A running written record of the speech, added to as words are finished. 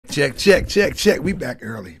Check, check, check, check. We back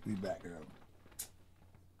early. We back early.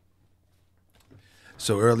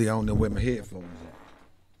 So early, I don't know where my headphones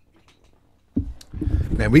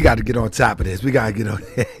at. Man, we got to get on top of this. We got to get on.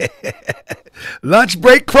 Lunch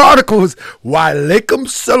Break Chronicles. Walaikum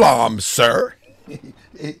salam, sir.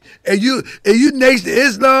 And you Nation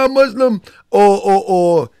Islam Muslim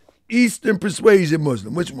or Eastern Persuasion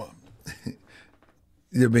Muslim? Which one? You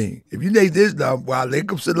know what I mean? If you Nation Islam,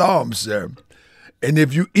 Walaikum salam, sir. And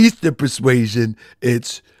if you Eastern Persuasion,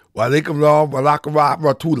 it's Walaikum salam, Walaikum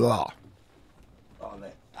rahmatullah. All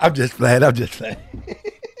that. I'm just playing. I'm just playing.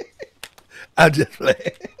 I'm just playing.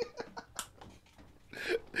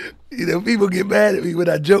 You know, people get mad at me when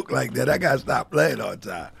I joke like that. I got to stop playing all the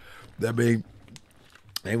time. I mean,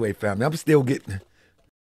 anyway, family, I'm still getting...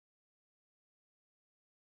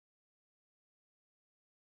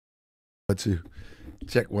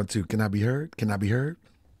 Check 1 2. Can I be heard? Can I be heard?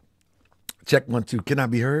 Check 1 2. Can I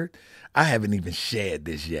be heard? I haven't even shared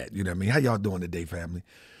this yet. You know what I mean? How y'all doing today, family?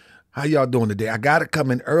 How y'all doing today? I got to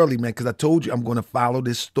come in early, man, because I told you I'm going to follow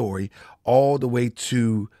this story all the way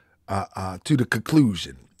to the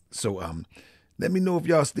conclusion. So let me know if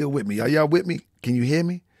y'all still with me. Are y'all with me? Can you hear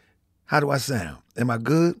me? How do I sound? Am I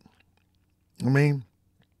good? I mean,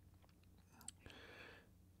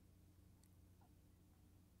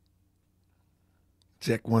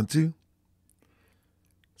 check 1 2.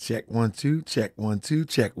 Check 1 2. Check 1 2.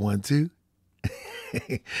 Check 1 2.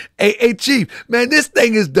 Hey, Chief, man, this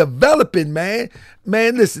thing is developing, man.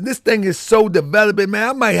 Man, listen, this thing is so developing, man.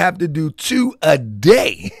 I might have to do 2 a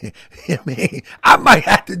day. I might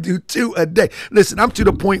have to do 2 a day. Listen, I'm to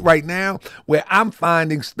the point right now where I'm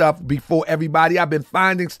finding stuff before everybody. I've been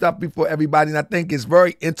finding stuff before everybody, and I think it's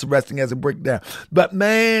very interesting as it breaks down. But,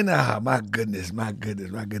 man, my goodness.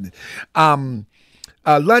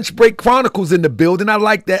 Lunch Break Chronicles in the building. I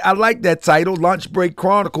like that title, Lunch Break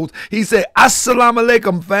Chronicles. He said, Assalamu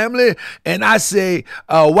alaikum, family. And I say,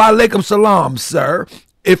 wa alaikum salam, sir.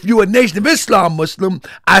 If you a Nation of Islam Muslim,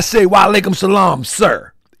 I say, wa alaikum salam,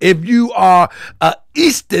 sir. If you are a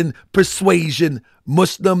Eastern Persuasion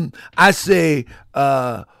Muslim, I say,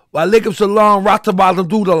 wa alaikum salam,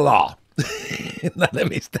 rataballah. Now let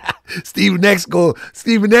me stop. Stephen X go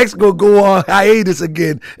go on hiatus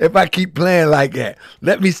again if I keep playing like that.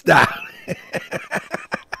 Let me stop.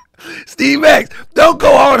 Steve X, don't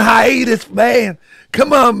go on hiatus, man.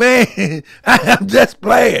 Come on, man. I'm just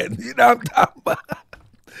playing. You know what I'm talking about?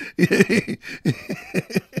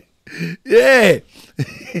 Yeah.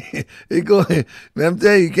 Man, I'm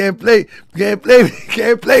telling you, you can't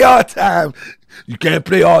play all time. You can't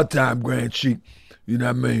play all time, Grand Sheik. You know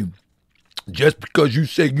what I mean? Just because you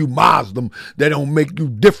say you Muslim, that don't make you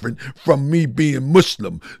different from me being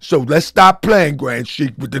Muslim. So let's stop playing, Grand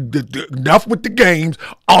Sheik. With enough with the games,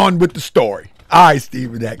 on with the story. All right,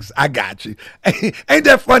 Stephen X, I got you. Ain't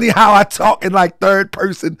that funny how I talk in like third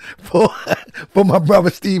person for my brother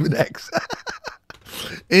Stephen X?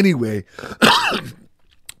 Anyway.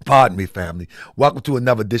 Pardon me, family. Welcome to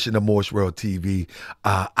another edition of Morse World TV.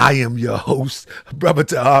 I am your host, Brother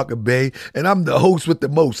COMBS, and I'm the host with the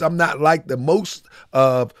most. I'm not like the most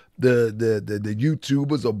of the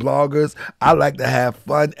YouTubers or bloggers. I like to have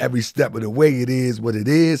fun every step of the way. It is what it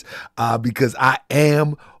is, because I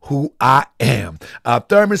am who I am.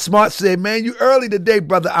 Thurman Smart said, man, you early today,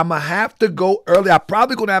 brother. I'm going to have to go early. I'm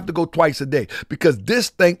probably going to have to go twice a day because this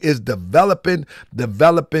thing is developing,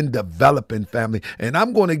 family. And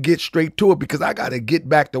I'm going to get straight to it because I got to get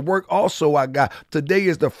back to work. Also, today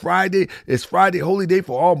is the Friday. It's Friday, holy day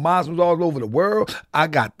for all Muslims all over the world. I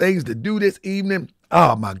got things to do this evening.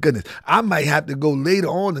 Oh, my goodness. I might have to go later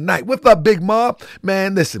on tonight. What's up, Big Mob?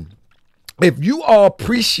 Man, listen, if you all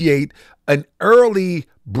appreciate an early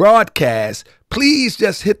broadcast, please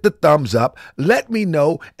just hit the thumbs up, let me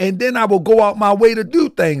know, and then I will go out my way to do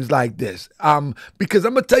things like this. Because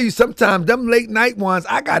I'm gonna tell you, sometimes them late night ones,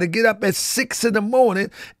 I gotta get up at 6 in the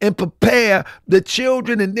morning and prepare the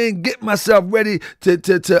children and then get myself ready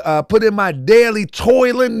to put in my daily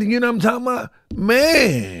toiling, you know what I'm talking about?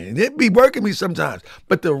 Man, it be working me sometimes.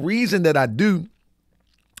 But the reason that I do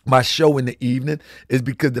my show in the evening is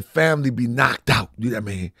because the family be knocked out. You know what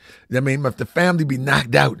I mean? If the family be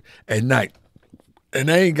knocked out at night, and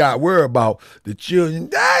they ain't got to worry about the children.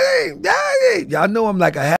 Daddy. Y'all know I'm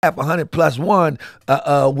like a half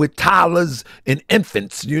 100+1 with toddlers and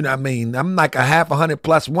infants. You know what I mean? I'm like a half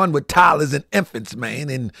 100+1 with toddlers and infants, man.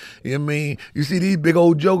 And you know what I mean? You see these big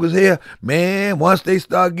old jokers here? Man, once they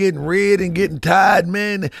start getting red and getting tired,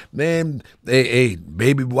 man, hey,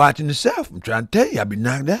 baby watching yourself. I'm trying to tell you, I be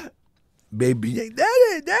knocked out. Baby,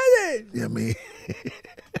 daddy. You know what I mean?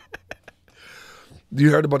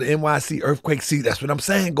 You heard about the NYC earthquake? See, that's what I'm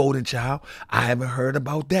saying, Golden Child. I haven't heard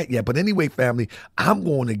about that yet. But anyway, family, I'm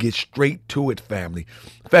going to get straight to it, family.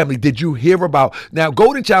 Family, did you hear about, now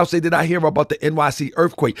Golden Child said, did I hear about the NYC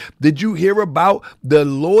earthquake? Did you hear about the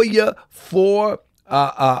lawyer for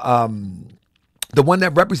the one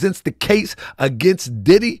that represents the case against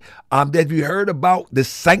Diddy? Have you heard about the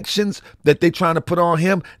sanctions that they're trying to put on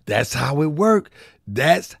him? That's how it works.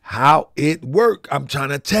 That's how it works. I'm trying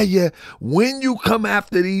to tell you, when you come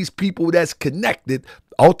after these people that's connected,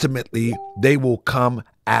 ultimately they will come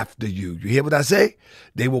after you. You hear what I say?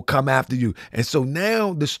 They will come after you. And so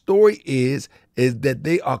now the story is that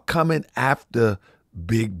they are coming after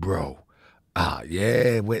Big Bro.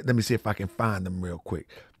 Yeah. Wait, let me see if I can find them real quick.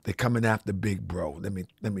 They're coming after Big Bro. Let me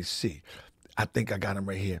see. I think I got him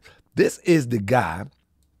right here. This is the guy,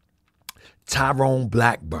 Tyrone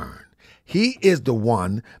Blackburn. He is the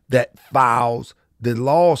one that filed the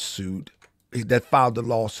lawsuit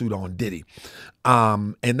on Diddy.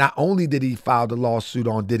 And not only did he file the lawsuit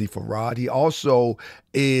on Diddy for Rod, he also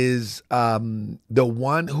is the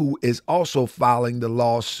one who is also filing the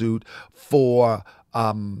lawsuit for,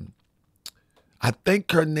 I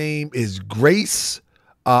think her name is Grace,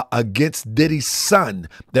 against Diddy's son,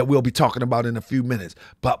 that we'll be talking about in a few minutes.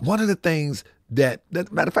 But one of the things that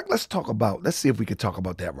matter of fact, let's see if we can talk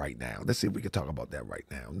about that right now.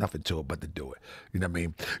 Nothing to it but to do it. You know what I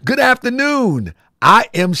mean? Good afternoon. I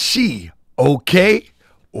am she. Okay?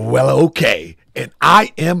 Well, okay. And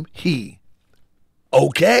I am he.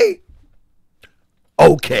 Okay?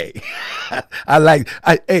 Okay.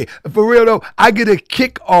 Hey, for real though, I get a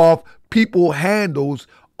kick off people handles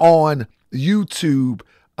on YouTube.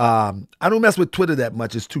 I don't mess with Twitter that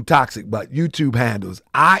much. It's too toxic, but YouTube handles.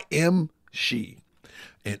 I am she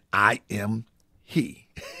and I am he.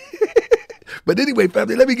 But anyway,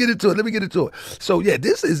 family, let me get into it. So yeah,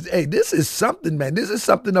 this is something, man. This is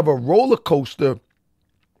something of a roller coaster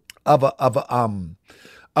of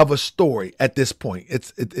a story at this point.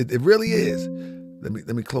 It really is.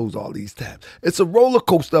 Let me close all these tabs. It's a roller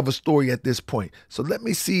coaster of a story at this point. So let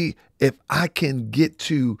me see if I can get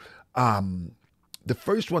to the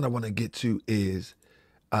first one I want to get to is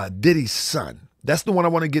Diddy's son. That's the one I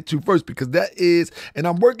want to get to first because that is, and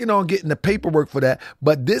I'm working on getting the paperwork for that,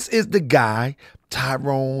 but this is the guy,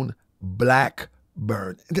 Tyrone Blackburn.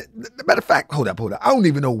 Matter of fact, hold up. I don't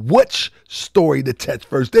even know which story to touch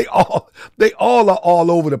first. They all are all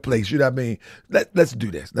over the place. You know what I mean? Let's do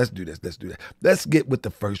this. Let's Let's get with the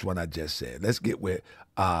first one I just said. Let's get with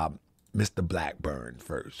Mr. Blackburn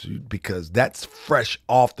first because that's fresh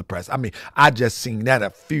off the press. I mean, I just seen that a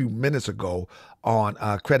few minutes ago on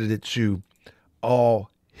credited to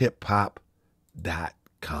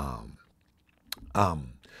allhiphop.com.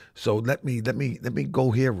 So let me go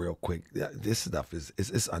here real quick. This stuff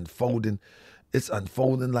is unfolding. It's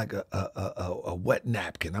unfolding like a wet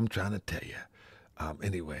napkin. I'm trying to tell you.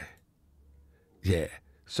 Anyway, yeah.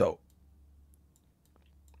 So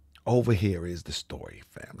over here is the story,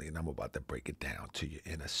 family, and I'm about to break it down to you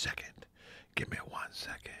in a second. Give me 1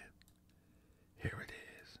 second. Here it is.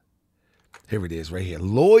 Here it is right here.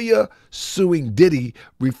 Lawyer suing Diddy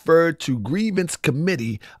referred to grievance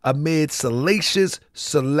committee amid Salacious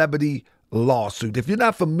celebrity lawsuit. If you're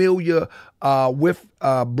not familiar with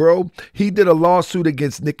bro, he did a lawsuit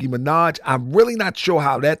against Nicki Minaj. I'm really not sure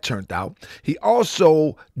how that turned out. He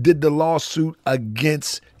also did the lawsuit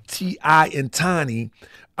against T.I. and Tiny.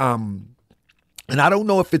 And I don't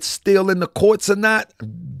know if it's still in the courts or not.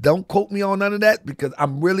 Don't quote me on none of that because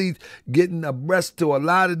I'm really getting abreast to a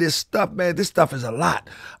lot of this stuff, man. This stuff is a lot.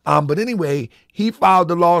 But anyway, he filed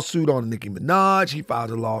a lawsuit on Nicki Minaj. He filed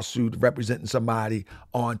a lawsuit representing somebody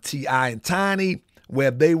on T.I. and Tiny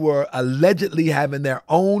where they were allegedly having their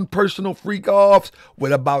own personal freak-offs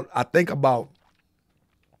with about,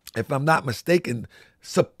 if I'm not mistaken,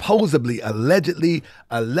 supposedly, allegedly,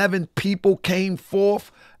 11 people came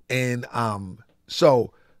forth. And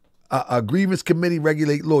so a grievance committee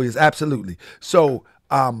regulate lawyers. Absolutely. So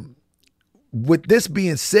with this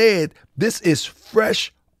being said, this is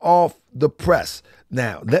fresh off the press.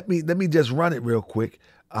 Now, let me just run it real quick.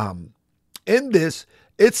 In this,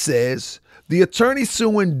 it says, the attorney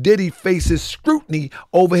suing Diddy faces scrutiny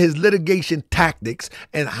over his litigation tactics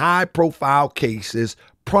and high-profile cases,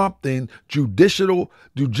 prompting judicial,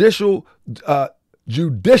 you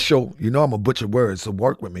know I'm a butcher words, so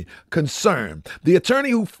work with me, concern. The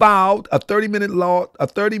attorney who filed a 30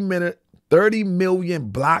 million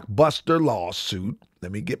blockbuster lawsuit,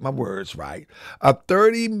 let me get my words right, a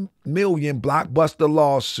 30 million blockbuster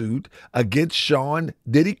lawsuit against Sean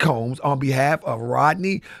Diddy Combs on behalf of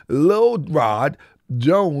Rodney Lil Rod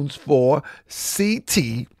Jones for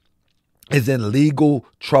CT is in legal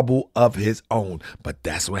trouble of his own. But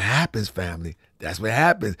that's what happens, family. That's what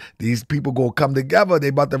happens. These people gonna come together. They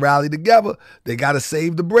about to rally together. They got to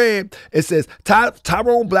save the bread. It says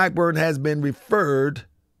Tyrone Blackburn has been referred.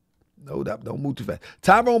 Hold up, don't move too fast.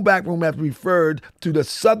 Tyrone Blackburn has referred to the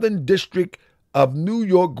Southern District of New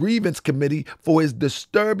York Grievance Committee for his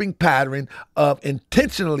disturbing pattern of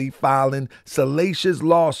intentionally filing salacious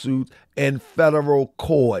lawsuits in federal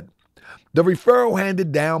court. The referral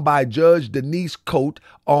handed down by Judge Denise Coate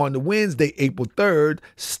on Wednesday, April 3rd,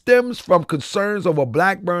 stems from concerns over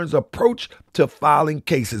Blackburn's approach to filing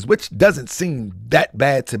cases, which doesn't seem that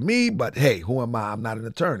bad to me, but hey, who am I? I'm not an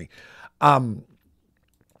attorney.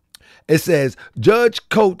 It says Judge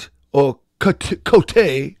Coate, or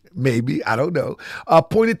Coate, maybe, I don't know,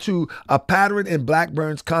 pointed to a pattern in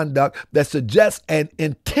Blackburn's conduct that suggests an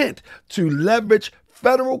intent to leverage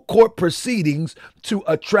federal court proceedings to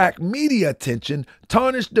attract media attention,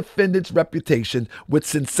 tarnish defendant's reputation with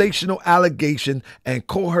sensational allegation, and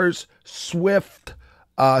coerce swift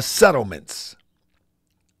settlements.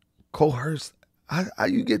 Coerce? How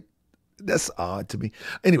you get? That's odd to me.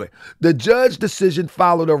 Anyway, the judge's decision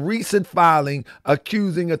followed a recent filing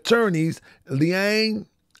accusing attorneys Liane,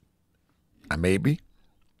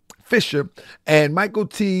 Fisher, and Michael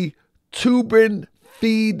T. Tubin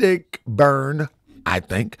Burn, I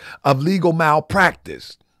think, of legal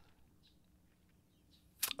malpractice.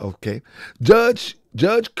 Okay. Judge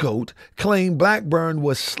Coate claimed Blackburn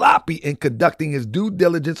was sloppy in conducting his due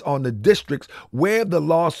diligence on the districts where the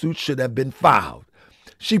lawsuit should have been filed.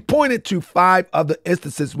 She pointed to 5 other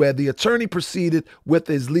instances where the attorney proceeded with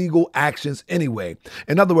his legal actions anyway.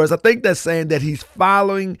 In other words, I think that's saying that he's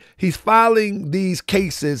filing these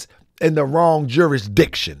cases in the wrong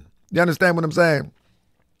jurisdiction. You understand what I'm saying?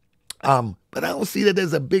 But I don't see that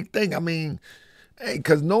as a big thing. I mean, hey,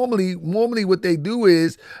 because normally what they do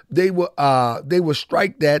is they will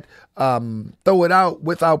strike that, throw it out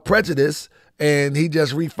without prejudice, and he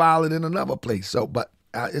just refile it in another place. So, but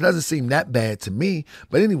it doesn't seem that bad to me.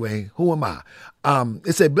 But anyway, who am I?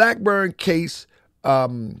 It's a Blackburn case,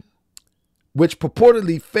 which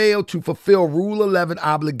purportedly failed to fulfill Rule 11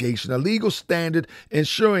 obligation, a legal standard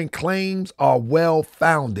ensuring claims are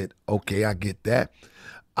well-founded. Okay, I get that.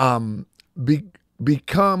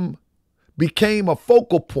 Became a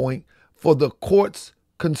focal point for the court's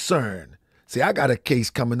concern. See, I got a case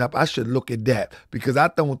coming up. I should look at that because I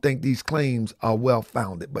don't think these claims are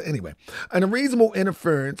well-founded. But anyway, an unreasonable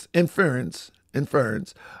inference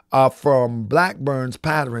from Blackburn's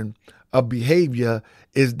pattern of behavior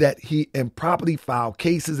is that he improperly filed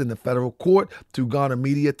cases in the federal court to garner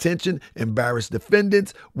media attention, embarrass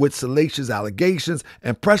defendants with salacious allegations,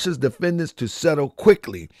 and pressures defendants to settle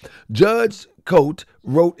quickly. Judge Coate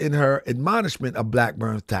wrote in her admonishment of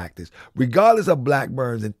Blackburn's tactics. Regardless of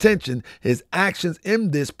Blackburn's intention, his actions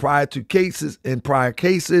in prior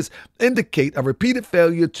cases indicate a repeated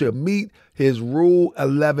failure to meet his Rule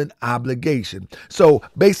 11 obligation. So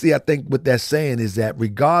basically, I think what that's saying is that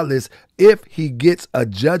regardless if he gets a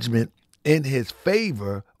judgment in his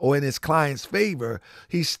favor or in his client's favor,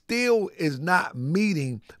 he still is not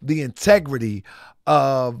meeting the integrity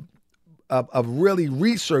of really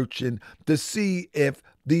researching to see if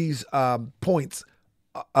these points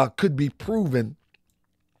could be proven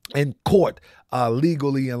in court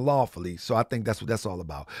legally and lawfully. So I think that's what that's all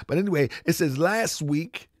about. But anyway, it says last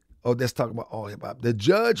week, let's talk about all hip hop. The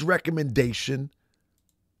judge recommendation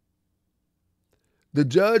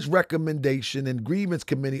and grievance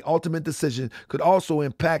committee ultimate decision could also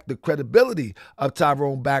impact the credibility of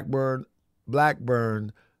Tyrone Blackburn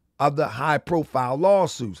of the high-profile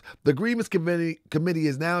lawsuits. The Grievance Committee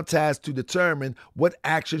is now tasked to determine what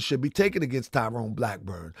action should be taken against Tyrone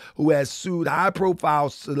Blackburn, who has sued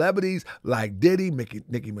high-profile celebrities like Diddy,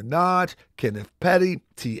 Nicki Minaj, Kenneth Petty,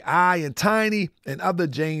 T.I., and Tiny, and other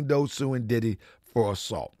Jane Doe suing Diddy for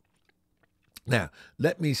assault. Now,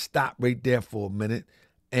 let me stop right there for a minute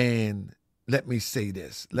and let me say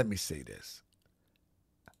this.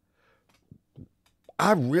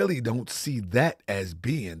 I really don't see that as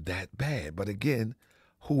being that bad. But again,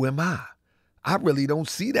 who am I? I really don't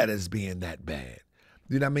see that as being that bad.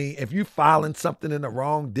 You know what I mean? If you filing something in the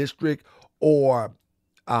wrong district or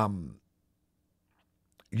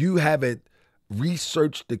you haven't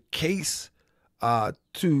researched the case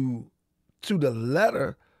to the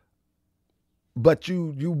letter, but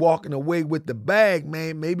you walking away with the bag,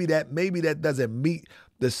 man, maybe that doesn't meet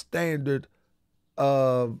the standard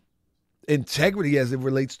of integrity as it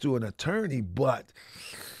relates to an attorney, but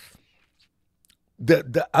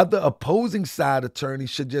the other opposing side attorney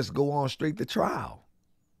should just go on straight to trial.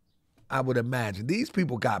 I would imagine. These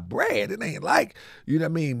people got bread. It ain't like, you know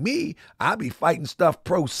what I mean? Me, I be fighting stuff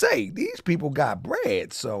pro se. These people got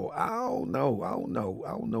bread. So I don't know. I don't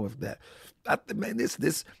know if that. Man,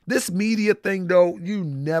 this media thing though, you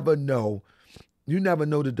never know. You never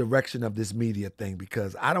know the direction of this media thing,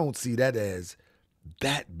 because I don't see that as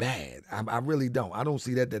that bad. I really don't. I don't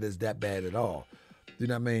see that as that bad at all. You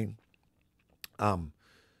know what I mean?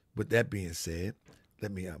 With that being said,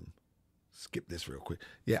 let me skip this real quick.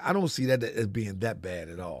 Yeah, I don't see that as being that bad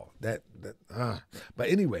at all. But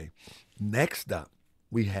anyway, next up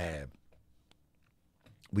we have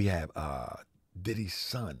Diddy's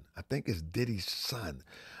son. I think it's Diddy's son.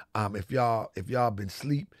 If y'all been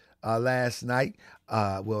asleep last night,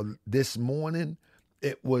 well, this morning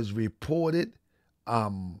it was reported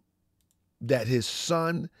that his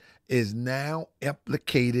son is now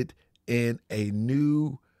implicated in a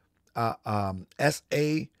new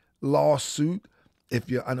SA lawsuit. If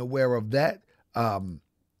you're unaware of that,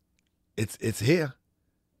 it's here.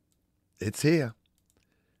 It's here.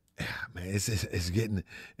 Man, it's getting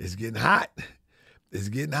hot. It's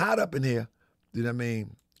getting hot up in here. You know what I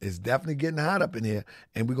mean? It's definitely getting hot up in here.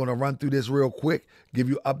 And we're gonna run through this real quick, give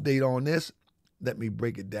you an update on this. Let me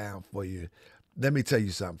break it down for you. Let me tell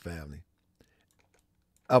you something, family.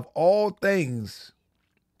 Of all things,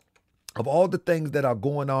 of all the things that are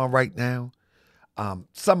going on right now,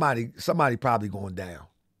 somebody probably going down.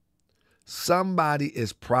 Somebody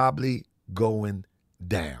is probably going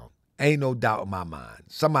down. Ain't no doubt in my mind.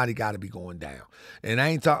 Somebody got to be going down. And I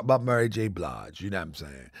ain't talking about Mary J. Blige. You know what I'm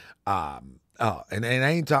saying? And I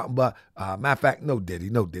ain't talking about, matter of fact, no Diddy.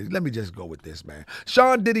 Let me just go with this, man.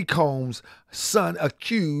 Sean Diddy Combs' son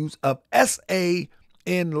accused of SA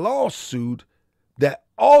in lawsuit that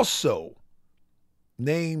also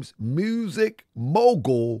names music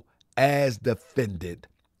mogul as defendant.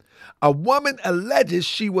 A woman alleges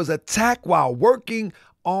she was attacked while working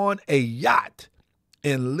on a yacht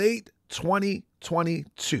in late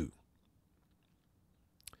 2022.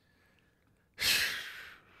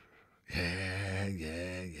 Yeah.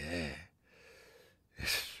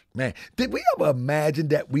 Man, did we ever imagine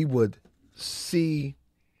that we would see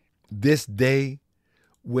this day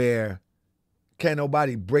where can't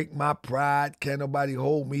nobody break my pride, can't nobody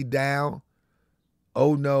hold me down?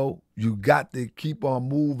 Oh no, you got to keep on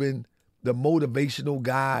moving. The motivational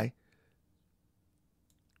guy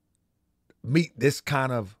meet this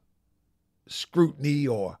kind of scrutiny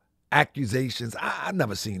or accusations. I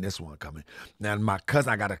never seen this one coming. Now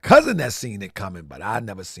I got a cousin that's seen it coming, but I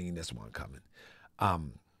never seen this one coming.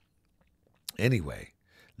 Anyway,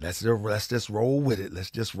 let's just roll with it.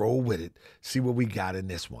 Let's just roll with it. See what we got in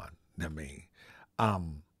this one. I mean,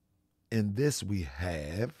 in this we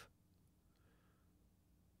have,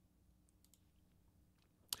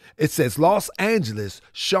 it says Los Angeles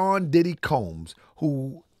Sean Diddy Combs,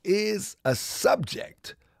 who is a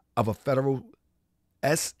subject of a federal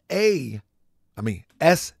ST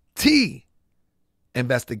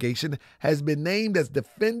investigation, has been named as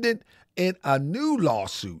defendant in a new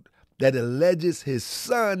lawsuit that alleges his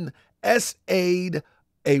son SA'd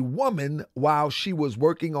a woman while she was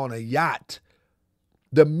working on a yacht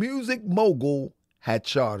the music mogul had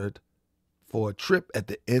chartered for a trip at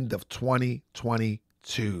the end of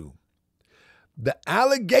 2022. The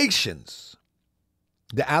allegation is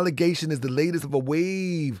the latest of a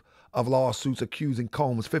wave of lawsuits accusing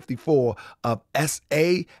Combs, 54, of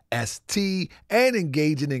SAST and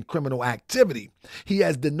engaging in criminal activity. He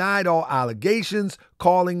has denied all allegations,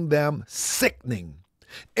 calling them sickening.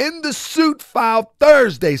 In the suit filed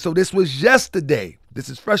Thursday, so this was yesterday, this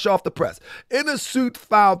is fresh off the press. In a suit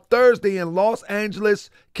filed Thursday in Los Angeles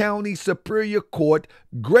County Superior Court,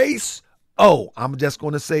 Grace O, I'm just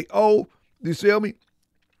going to say O, you feel me?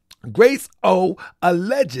 Grace O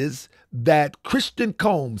alleges that Christian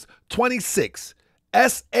Combs, 26,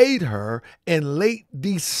 SA'd her in late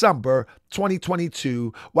December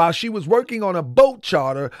 2022 while she was working on a boat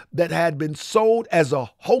charter that had been sold as a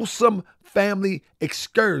wholesome family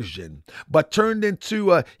excursion, but turned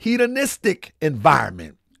into a hedonistic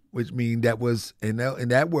environment, which means that was, in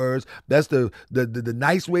that words, that's the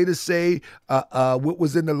nice way to say what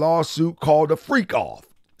was in the lawsuit called a freak off.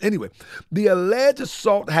 Anyway, the alleged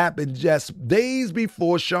assault happened just days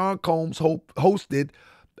before Sean Combs hosted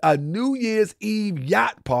a New Year's Eve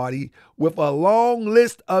yacht party with a long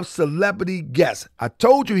list of celebrity guests. I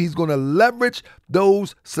told you he's going to leverage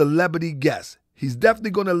those celebrity guests. He's definitely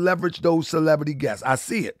going to leverage those celebrity guests. I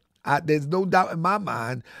see it. There's no doubt in my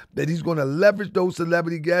mind that he's going to leverage those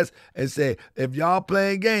celebrity guests and say, if y'all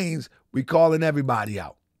playing games, we calling everybody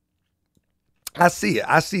out. I see it.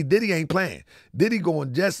 I see Diddy ain't playing. Diddy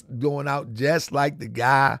going out just like the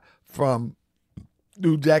guy from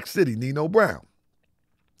New Jack City, Nino Brown.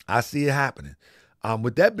 I see it happening.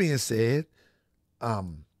 With that being said,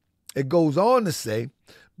 it goes on to say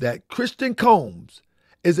that Christian Combs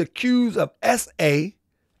is accused of SA,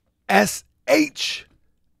 SH,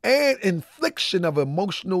 and infliction of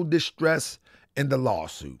emotional distress in the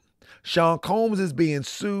lawsuit. Sean Combs is being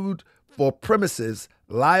sued for premises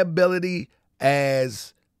liability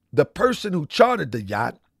as the person who chartered the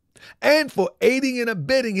yacht and for aiding and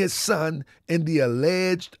abetting his son in the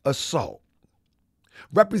alleged assault.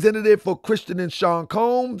 Representative for Christian and Sean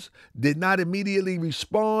Combs did not immediately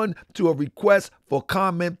respond to a request for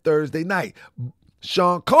comment Thursday night.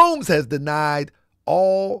 Sean Combs has denied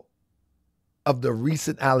all of the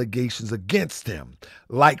recent allegations against him.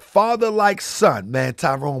 Like father, like son, man,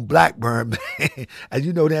 Tyrone Blackburn, man. As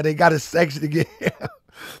you know that they got a section again.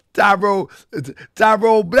 Tyrone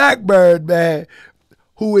Blackburn, man,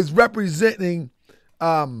 who is representing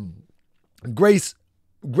Grace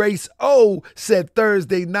O, said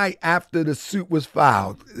Thursday night after the suit was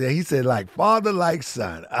filed. He said, like father, like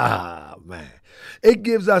son. Ah, man. It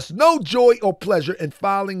gives us no joy or pleasure in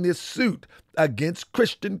filing this suit against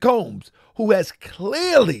Christian Combs, who has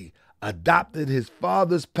clearly adopted his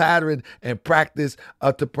father's pattern and practice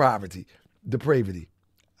of depravity.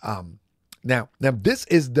 Now, this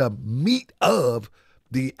is the meat of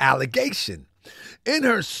the allegation. In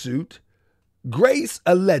her suit, Grace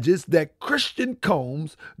alleges that Christian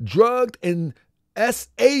Combs drugged and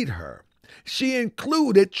SA'd her. She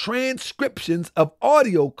included transcriptions of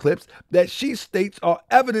audio clips that she states are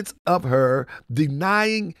evidence of her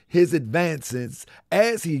denying his advances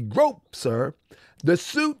as he gropes her. The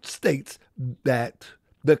suit states that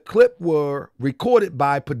the clip were recorded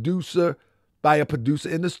by a producer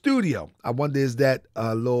in the studio. I wonder, is that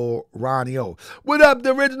Lil Ronnie O? What up,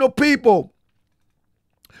 the original people?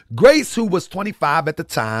 Grace, who was 25 at the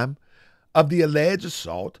time of the alleged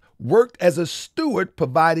assault, worked as a steward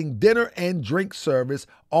providing dinner and drink service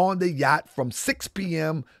on the yacht from 6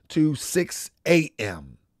 p.m. to 6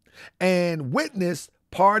 a.m. and witnessed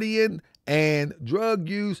partying and drug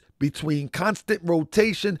use between constant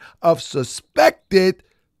rotation of suspected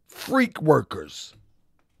freak workers.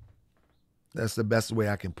 That's the best way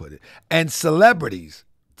I can put it. And celebrities.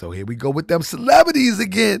 So here we go with them celebrities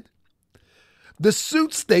again. The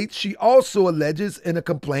suit states she also alleges in a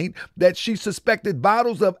complaint that she suspected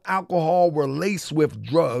bottles of alcohol were laced with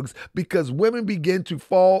drugs because women begin to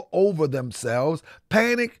fall over themselves,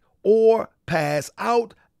 panic, or pass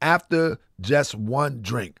out after just one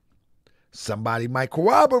drink. Somebody might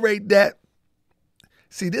corroborate that.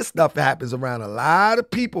 See, this stuff happens around a lot of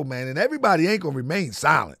people, man, and everybody ain't going to remain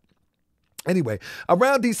silent. Anyway,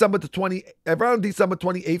 around December 28th,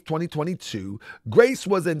 2022, Grace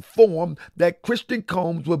was informed that Christian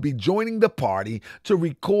Combs would be joining the party to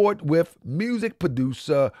record with music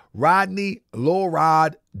producer Rodney Lil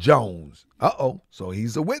Rod Jones. So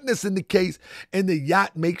he's a witness in the case in the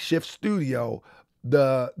yacht makeshift studio.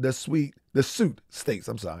 The suit states,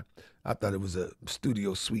 I'm sorry. I thought it was a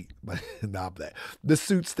studio suite, but not that. The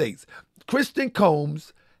suit states, Christian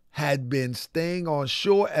Combs had been staying on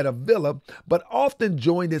shore at a villa, but often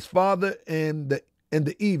joined his father in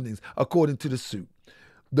the evenings, according to the suit.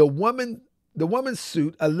 The woman's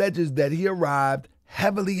suit alleges that he arrived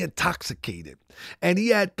heavily intoxicated, and he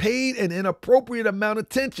had paid an inappropriate amount of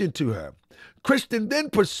attention to her. Christian then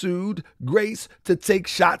pursued Grace to take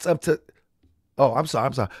shots of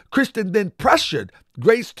Christian then pressured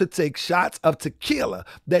Grace to take shots of tequila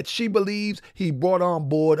that she believes he brought on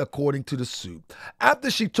board, according to the suit. After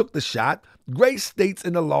she took the shot, Grace states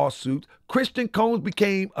in the lawsuit, Christian Combs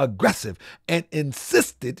became aggressive and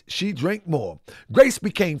insisted she drink more. Grace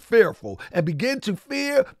became fearful and began to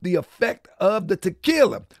fear the effect of the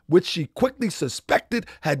tequila, which she quickly suspected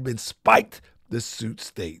had been spiked, the suit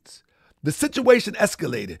states. The situation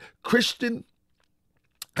escalated.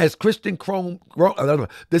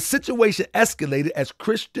 The situation escalated as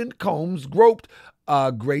Christian Combs groped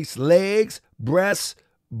Grace's legs, breasts,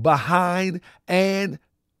 behind, and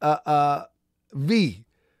the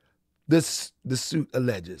suit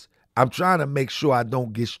alleges. I'm trying to make sure I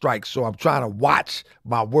don't get strikes, so I'm trying to watch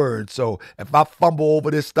my words. So if I fumble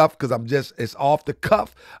over this stuff because it's off the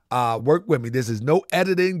cuff, work with me. This is no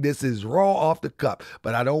editing. This is raw off the cuff.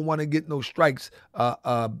 But I don't want to get no strikes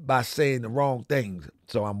by saying the wrong things.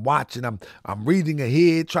 So I'm watching. I'm reading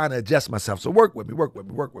ahead, trying to adjust myself. So work with me.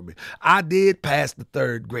 I did pass the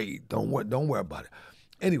 3rd grade. Don't worry about it.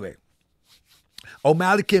 Anyway,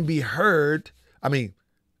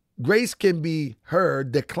 Grace can be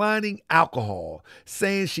heard declining alcohol,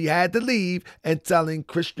 saying she had to leave and telling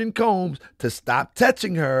Christian Combs to stop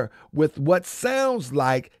touching her with what sounds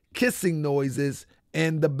like kissing noises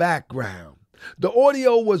in the background. The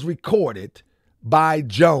audio was recorded by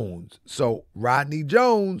Jones. So Rodney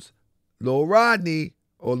Jones, Lil Rodney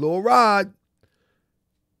or Lil Rod,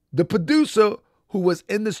 the producer who was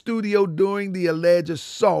in the studio during the alleged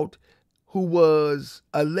assault, who was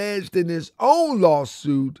alleged in his own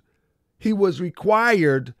lawsuit, he was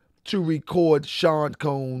required to record Sean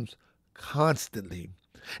Combs constantly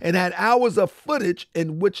and had hours of footage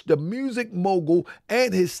in which the music mogul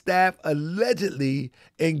and his staff allegedly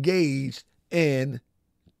engaged in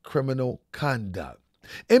criminal conduct.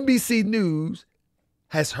 NBC News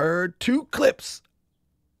has heard 2 clips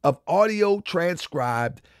of audio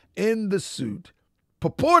transcribed in the suit,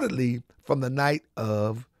 purportedly from the night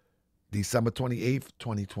of December 28th,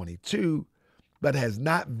 2022, but has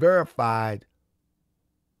not verified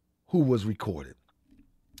who was recorded.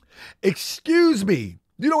 Excuse me,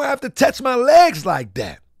 you don't have to touch my legs like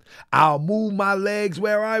that. I'll move my legs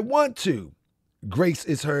where I want to, Grace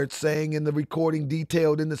is heard saying in the recording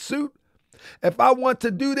detailed in the suit. If I want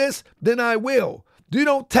to do this, then I will. You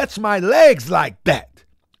don't touch my legs like that,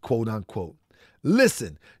 quote unquote.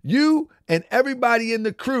 Listen, you and everybody in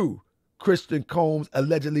the crew, Christian Combs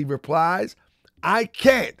allegedly replies, I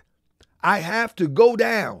can't. I have to go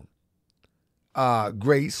down.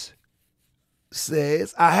 Grace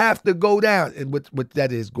says, I have to go down. And what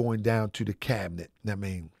that is, going down to the cabinet. I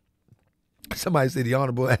mean, somebody said the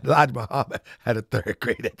Honorable Elijah Muhammad had a 3rd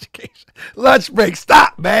grade education. Lunch break,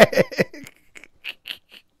 stop, man.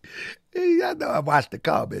 I know I watched the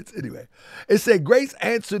comments. Anyway, it said Grace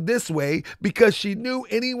answered this way because she knew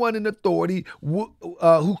anyone in authority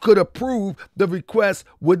who could approve the request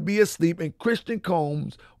would be asleep, and Christian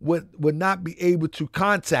Combs would not be able to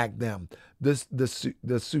contact them. The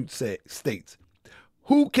suit states.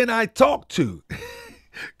 Who can I talk to?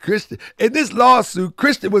 Christian. In this lawsuit,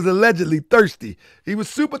 Christian was allegedly thirsty. He was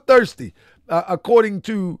super thirsty, according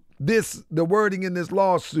to the wording in this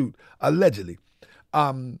lawsuit, allegedly.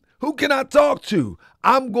 Who can I talk to?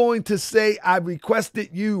 I'm going to say I requested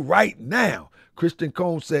you right now, Christian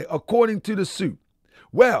Combs said, according to the suit.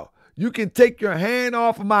 Well, you can take your hand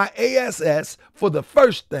off of my ASS for the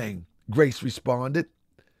first thing, Grace responded.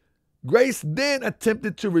 Grace then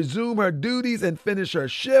attempted to resume her duties and finish her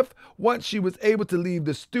shift once she was able to leave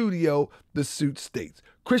the studio, the suit states.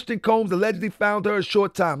 Christian Combs allegedly found her a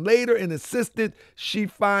short time later and insisted she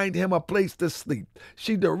find him a place to sleep.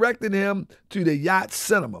 She directed him to the Yacht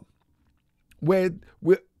Cinema,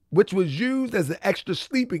 which was used as an extra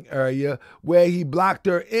sleeping area, where he blocked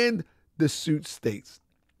her in, the suit states.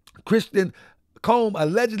 Christian Combs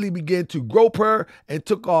allegedly began to grope her and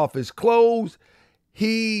took off his clothes.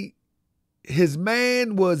 His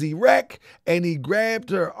man was erect and he grabbed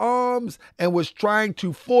her arms and was trying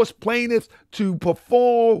to force plaintiffs to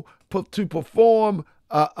perform.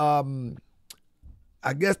 I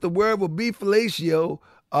guess the word would be fellatio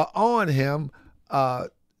on him.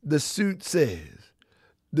 The suit says.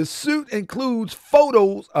 The suit includes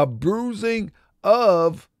photos of bruising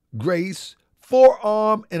of Grace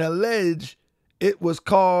forearm and allege it was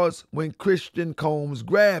caused when Christian Combs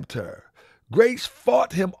grabbed her. Grace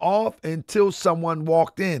fought him off until someone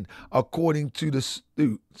walked in, according to the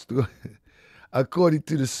suit. According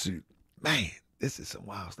to the suit. Man, this is some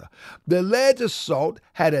wild stuff. The alleged assault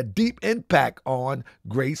had a deep impact on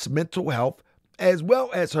Grace's mental health as well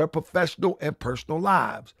as her professional and personal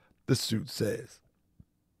lives, the suit says.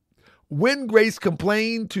 When Grace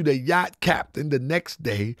complained to the yacht captain the next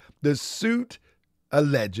day, the suit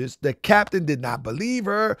alleges the captain did not believe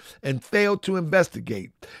her and failed to investigate.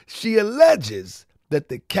 She alleges that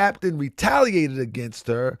the captain retaliated against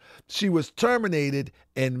her. She was terminated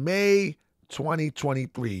in May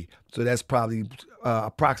 2023. So that's probably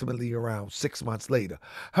approximately around 6 months later.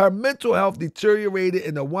 Her mental health deteriorated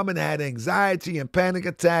and the woman had anxiety and panic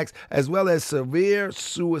attacks as well as severe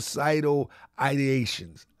suicidal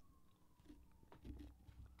ideations.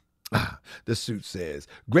 The suit says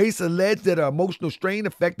Grace alleged that her emotional strain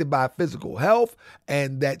affected by physical health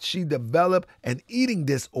and that she developed an eating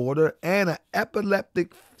disorder and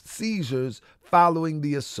epileptic seizures following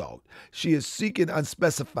the assault. She is seeking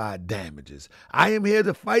unspecified damages. I am here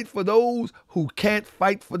to fight for those who can't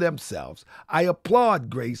fight for themselves. I applaud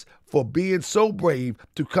Grace for being so brave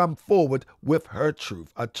to come forward with her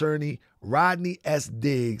truth. Attorney Rodney S.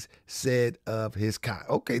 Diggs said of his kind.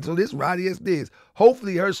 Okay, so this Rodney S. Diggs,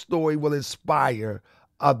 hopefully her story will inspire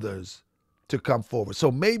others to come forward. So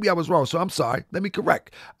maybe I was wrong. So I'm sorry. Let me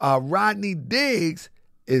correct. Rodney Diggs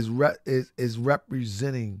is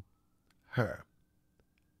representing her.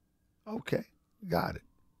 Okay, got it.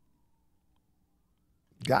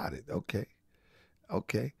 Got it.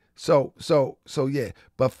 Okay. So yeah.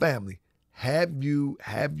 But family, have you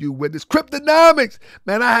with this cryptonomics?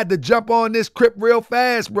 Man, I had to jump on this crypt real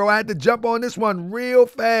fast, bro. I had to jump on this one real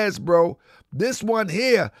fast, bro. This one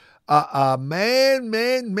here, man,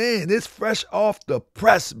 it's fresh off the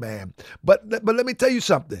press, man. But let me tell you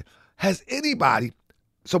something. Has anybody,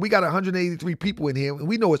 so we got 183 people in here, and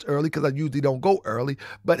we know it's early because I usually don't go early,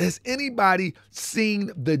 but has anybody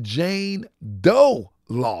seen the Jane Doe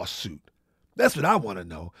lawsuit? That's what I want to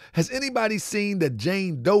know. Has anybody seen the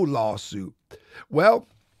Jane Doe lawsuit? Well,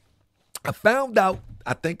 I found out,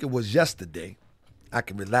 I think it was yesterday. I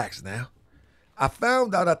can relax now. I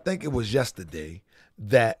found out, I think it was yesterday,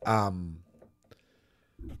 that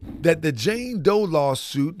the Jane Doe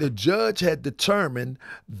lawsuit, the judge had determined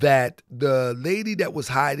that the lady that was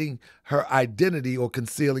hiding her identity or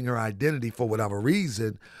concealing her identity for whatever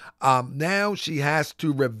reason, now she has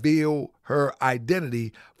to reveal her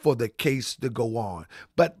identity for the case to go on.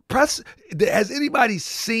 But has anybody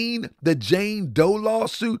seen the Jane Doe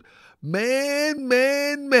lawsuit? Man,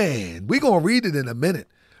 we're going to read it in a minute.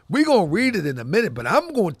 But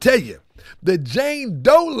I'm going to tell you, the Jane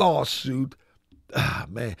Doe lawsuit,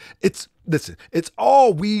 man, it's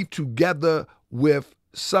all weaved together with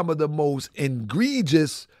some of the most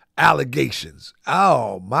egregious allegations.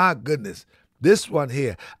 Oh my goodness. This one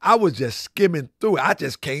here, I was just skimming through it. I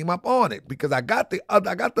just came up on it because I got the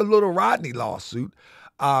little Rodney lawsuit.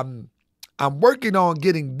 I'm working on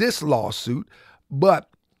getting this lawsuit, but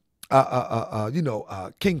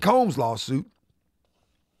King Combs lawsuit.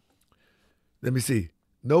 Let me see.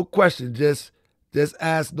 No question. Just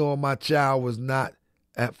ask knowing my child was not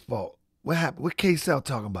at fault. What happened? What K-Cell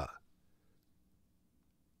talking about?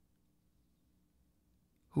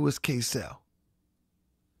 Who is K-Cell?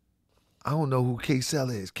 I don't know who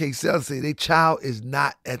K-Cell is. K-Cell say their child is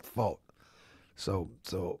not at fault. So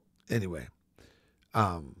anyway,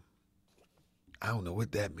 I don't know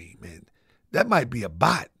what that means, man. That might be a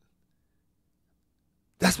bot.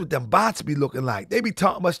 That's what them bots be looking like. They be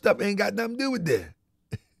talking about stuff that ain't got nothing to do with that.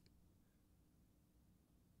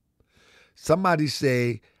 Somebody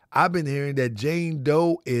say, I've been hearing that Jane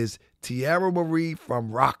Doe is Tierra Marie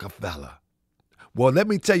from Rockefeller. Well, let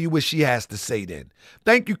me tell you what she has to say then.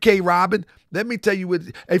 Thank you, K. Robin. Let me tell you what,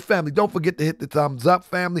 hey, family, don't forget to hit the thumbs up,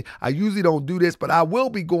 family. I usually don't do this, but I will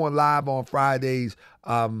be going live on Fridays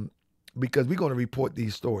because we're going to report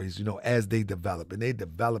these stories, as they develop. And they're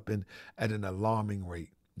developing at an alarming rate.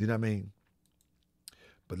 You know what I mean?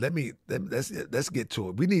 But let's get to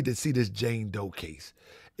it. We need to see this Jane Doe case.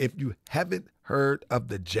 If you haven't heard of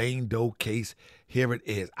the Jane Doe case, here it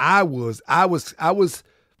is. I was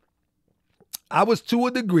to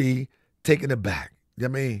a degree taken aback. You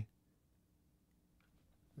know what I mean?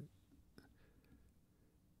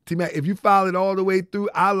 T-Mac, if you follow it all the way through,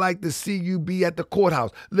 I like to see you be at the courthouse.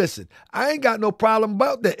 Listen, I ain't got no problem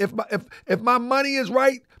about that. If my money is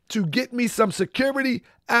right to get me some security,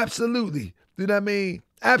 absolutely. You know what I mean?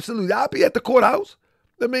 Absolutely. I'll be at the courthouse.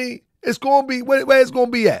 I mean, it's going to be, where it's going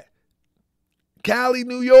to be at? Cali,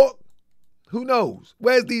 New York? Who knows?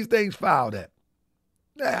 Where's these things filed at?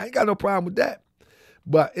 Yeah, I ain't got no problem with that.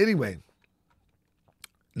 But anyway,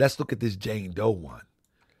 let's look at this Jane Doe one.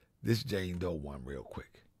 This Jane Doe one real quick.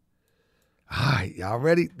 All right, y'all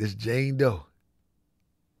ready? This Jane Doe.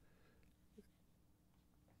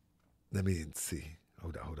 Let me see.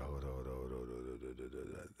 Hold on.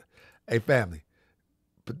 Hey, family,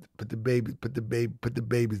 put the babies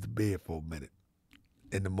to bed for a minute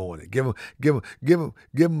in the morning. Give them.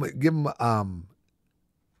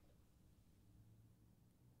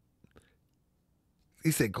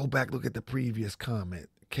 He said, go back, look at the previous comment.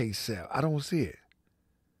 K-Cell. I don't see it.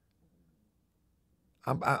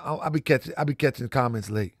 I'll be catching comments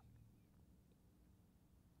late.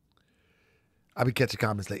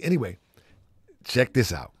 Anyway, check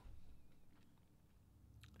this out.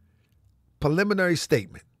 Preliminary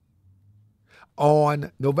statement.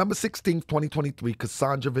 On November 16th, 2023,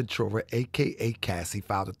 Cassandra Ventura, a.k.a. Cassie,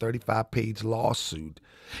 filed a 35-page lawsuit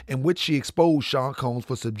in which she exposed Sean Combs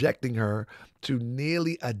for subjecting her to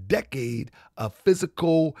nearly a decade of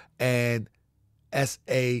physical and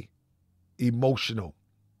emotional,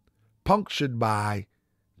 punctured by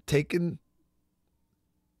taking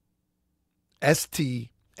ST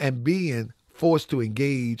and being forced to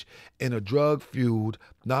engage in a drug-fueled,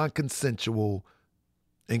 non-consensual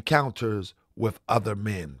encounters with other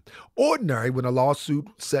men. Ordinary when a lawsuit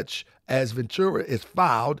such as Ventura is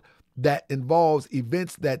filed that involves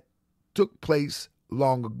events that took place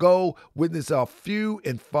long ago, witnesses are few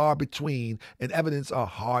and far between, and evidence are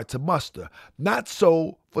hard to muster. Not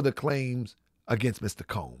so for the claims against Mr.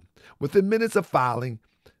 Combs. Within minutes of filing,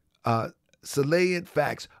 salient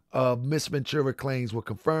facts of Miss Ventura claims were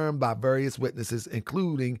confirmed by various witnesses,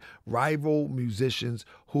 including rival musicians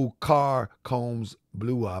whose car Combs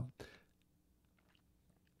blew up.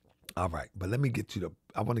 All right, but let me get to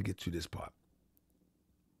I want to get to this part.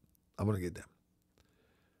 I want to get them.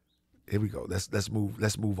 Here we go. Let's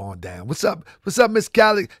move on down. What's up, Miss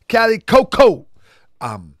Callie Coco?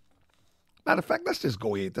 Matter of fact, let's just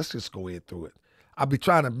go ahead through it. I'll be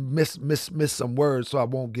trying to miss some words so I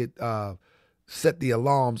won't get set the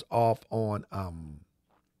alarms off on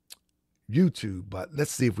YouTube, but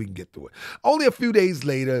let's see if we can get through it. Only a few days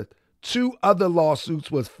later, 2 other lawsuits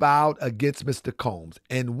was filed against Mr. Combs,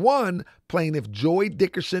 and one plaintiff, Joy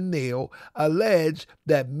Dickerson Neal, alleged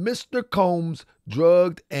that Mr. Combs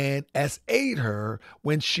drugged and SA'd her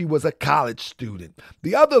when she was a college student.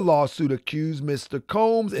 The other lawsuit accused Mr.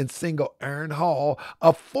 Combs and singer Aaron Hall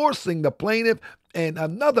of forcing the plaintiff and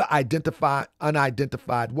another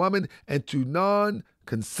unidentified woman into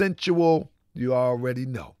non-consensual, you already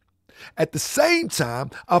know. At the same time,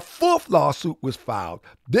 a 4th lawsuit was filed,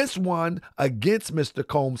 this one against Mr.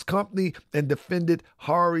 Combs' company and defendant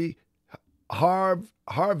Harve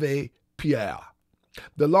Pierre,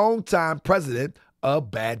 the longtime president of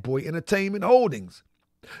Bad Boy Entertainment Holdings.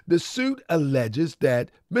 The suit alleges that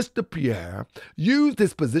Mr. Pierre used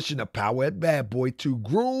his position of power at Bad Boy to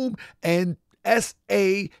groom and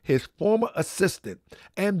SA his former assistant,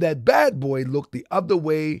 and that Bad Boy looked the other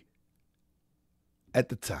way at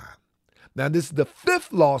the time. Now, this is the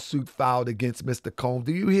 5th lawsuit filed against Mr. Combs.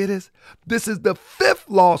 Do you hear this? This is the 5th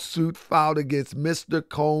lawsuit filed against Mr.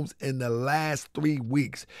 Combs in the last 3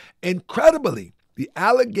 weeks. Incredibly, the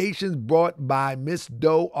allegations brought by Miss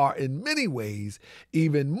Doe are in many ways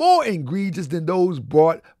even more egregious than those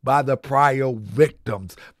brought by the prior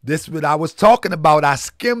victims. This is what I was talking about. I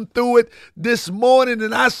skimmed through it this morning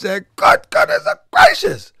and I said, good goodness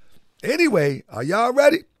gracious. Anyway, are y'all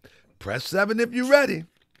ready? Press 7 if you're ready.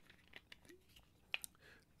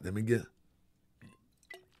 Let me I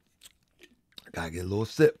gotta get a little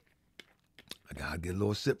sip. I gotta get a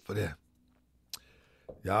little sip for that.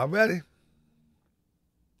 Y'all ready?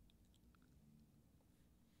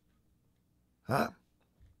 Huh?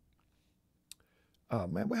 Oh,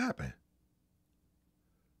 man, what happened?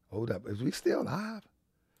 Hold up. Is we still live?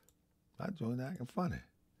 My joint acting funny.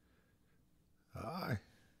 All right.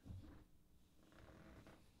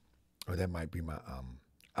 Oh, that might be my,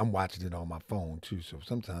 I'm watching it on my phone too, so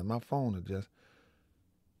sometimes my phone will just,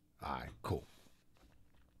 all right, cool.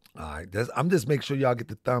 All right, I'm just making sure y'all get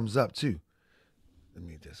the thumbs up too. Let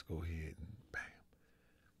me just go ahead and bam.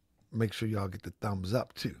 Make sure y'all get the thumbs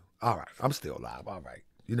up too. All right, I'm still live, all right.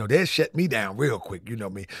 You know, they'll shut me down real quick, you know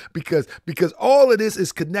me, because all of this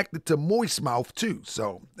is connected to Moist Mouth too,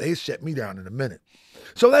 so they shut me down in a minute.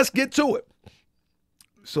 So let's get to it.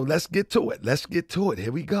 Let's get to it.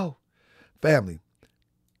 Here we go. Family,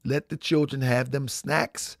 let the children have them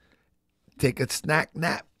snacks. Take a snack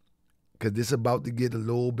nap, because this is about to get a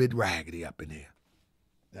little bit raggedy up in here.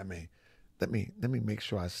 I mean, let me make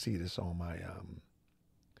sure I see this on my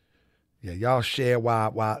yeah, y'all share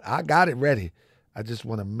while I got it ready. I just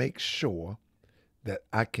want to make sure that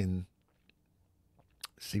I can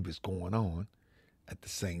see what's going on at the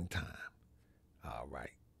same time. All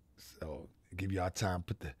right. So give y'all time,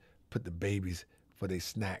 put the babies for their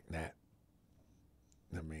snack nap.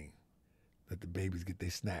 I mean, let the babies get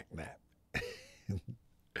their snack nap.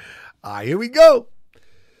 All right, here we go.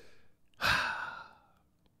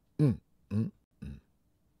 Now,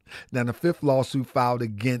 the 5th lawsuit filed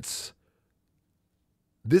against,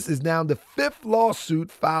 this is now the 5th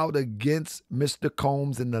lawsuit filed against Mr.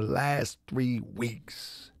 Combs in the last 3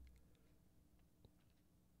 weeks.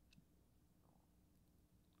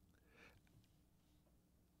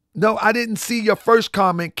 No, I didn't see your first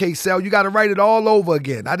comment, K-Cell. You got to write it all over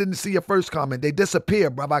again. I didn't see your first comment. They disappear,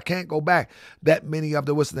 brother. I can't go back that many of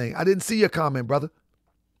the what's the name. I didn't see your comment, brother.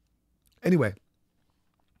 Anyway,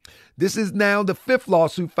 this is now the 5th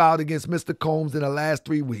lawsuit filed against Mr. Combs in the last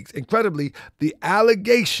 3 weeks. Incredibly, the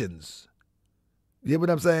allegations, you hear what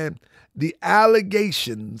I'm saying? The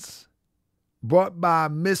allegations brought by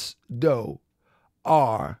Miss Doe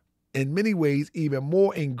are in many ways even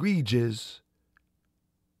more egregious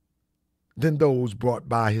than those brought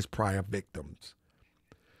by his prior victims.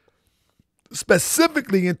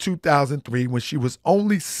 Specifically in 2003, when she was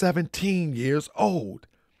only 17 years old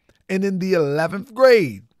and in the 11th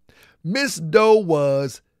grade, Miss Doe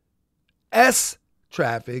was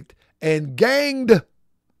trafficked and ganged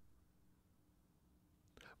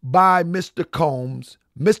by Mr. Combs,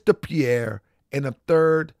 Mr. Pierre, and a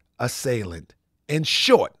 3rd assailant. In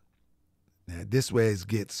short, now this way it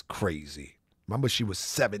gets crazy. Remember, she was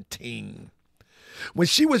 17. When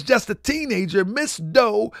she was just a teenager, Miss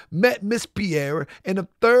Doe met Miss Pierre and a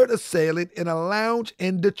third assailant in a lounge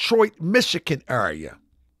in Detroit, Michigan area.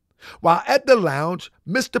 While at the lounge,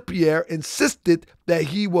 Mr. Pierre insisted that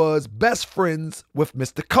he was best friends with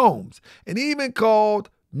Mr. Combs and even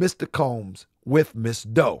called Mr. Combs with Miss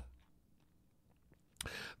Doe.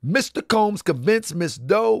 Mr. Combs convinced Miss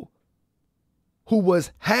Doe, who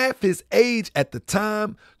was half his age at the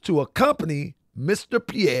time, to accompany Mr.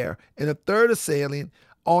 Pierre and a third assailant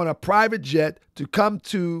on a private jet to come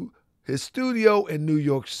to his studio in New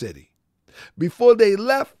York City. Before they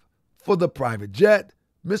left for the private jet,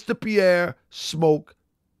 Mr. Pierre smoked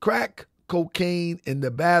crack cocaine in the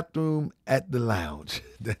bathroom at the lounge.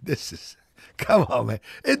 This is, come on, man.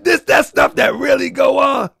 Is this that stuff that really go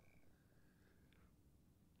on?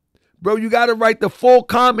 Bro, you got to write the full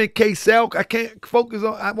comment, K-Cell. I can't focus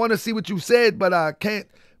on, I want to see what you said, but I can't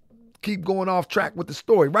keep going off track with the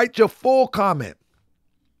story. Write your full comment.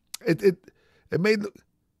 It made,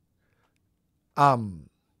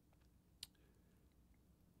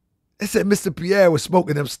 it said Mr. Pierre was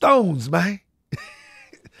smoking them stones, man.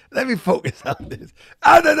 Let me focus on this.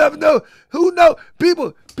 I don't know. Who know?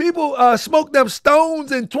 People smoke them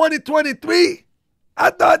stones in 2023. I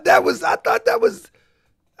thought that was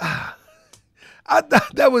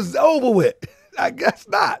over with. I guess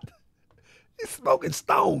not. He's smoking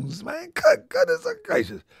stones, man. Goodness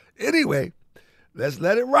gracious. Anyway, let's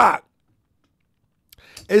let it rock.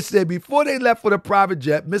 It said before they left for the private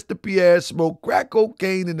jet, Mr. Pierre smoked crack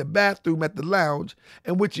cocaine in the bathroom at the lounge,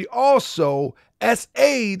 in which he also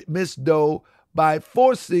SA'd Miss Doe by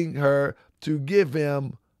forcing her to give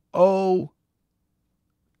him, oh,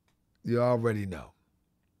 you already know.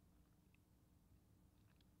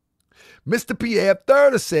 Mr. Pierre,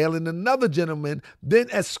 third assailant, another gentleman, then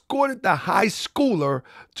escorted the high schooler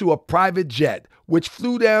to a private jet, which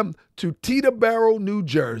flew them to Teterboro, New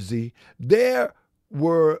Jersey. There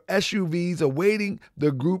were SUVs awaiting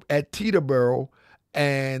the group at Teterboro,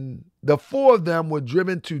 and the four of them were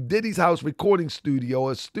driven to Diddy's house recording studio,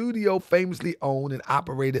 a studio famously owned and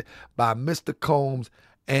operated by Mr. Combs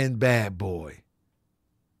and Bad Boy.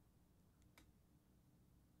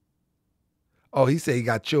 Oh, he said he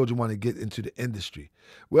got children want to get into the industry.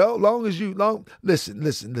 Well,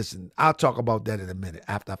 listen. I'll talk about that in a minute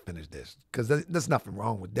after I finish this, because there's nothing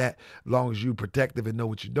wrong with that, as long as you're protective and know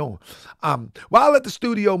what you're doing. While at the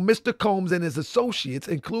studio, Mr. Combs and his associates,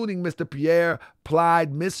 including Mr. Pierre,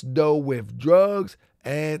 plied Miss Doe with drugs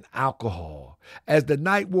and alcohol. As the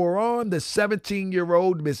night wore on, the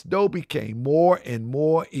 17-year-old Miss Doe became more and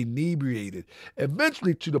more inebriated,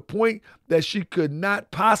 eventually to the point that she could not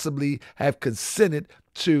possibly have consented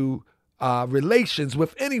to relations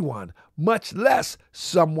with anyone, much less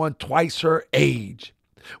someone twice her age.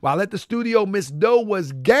 While at the studio, Miss Doe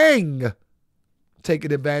was taken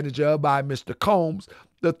advantage of by Mr. Combs,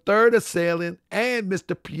 the third assailant, and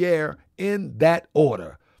Mr. Pierre in that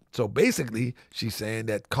order. So basically, she's saying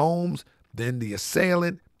that Combs, then the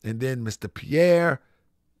assailant, and then Mr. Pierre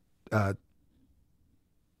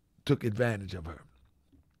took advantage of her,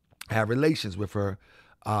 had relations with her.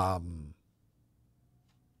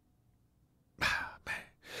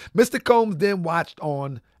 Mr. Combs then watched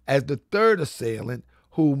on as the third assailant,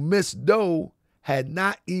 who Miss Doe had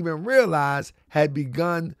not even realized had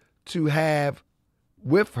begun to have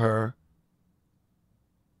with her,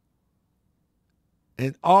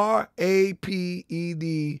 an RAPED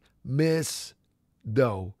Miss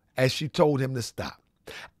Doe, as she told him to stop.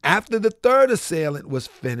 After the third assailant was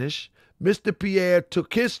finished, Mr. Pierre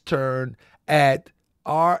took his turn at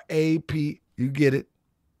RAP. You get it?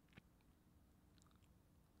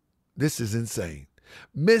 This is insane.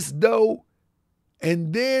 Miss Doe,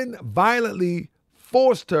 and then violently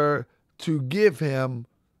forced her to give him,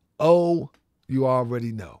 oh, you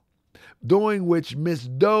already know. During which Miss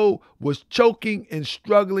Doe was choking and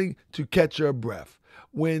struggling to catch her breath.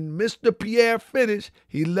 When Mr. Pierre finished,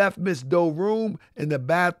 he left Miss Doe's room in the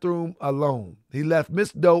bathroom alone.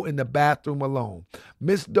 Miss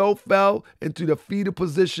Doe fell into the fetal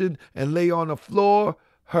position and lay on the floor.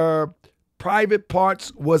 Her private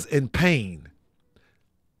parts was in pain.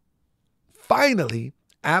 Finally,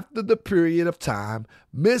 after the period of time,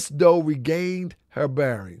 Miss Doe regained her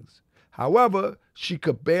bearings. However, she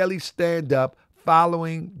could barely stand up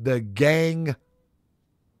following the gang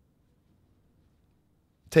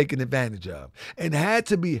taken advantage of, and had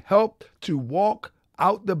to be helped to walk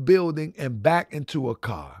out the building and back into a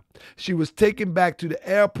car. She was taken back to the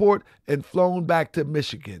airport and flown back to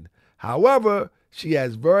Michigan. However, she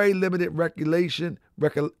has very limited recollection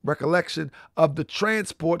of the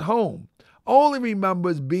transport home. Only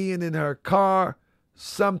remembers being in her car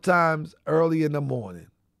sometimes early in the morning.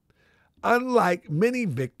 Unlike many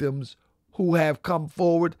victims who have come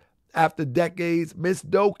forward after decades, Miss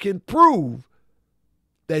Doe can prove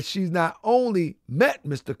that she's not only met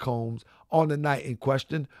Mr. Combs on the night in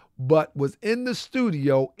question, but was in the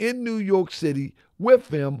studio in New York City with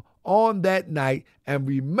him on that night. And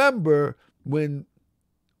remember, when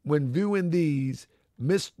viewing these,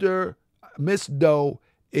 Miss Doe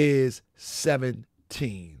is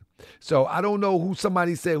 17. So I don't know who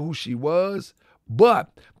somebody said who she was,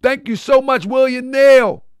 but thank you so much, William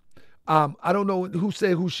Nail. I don't know who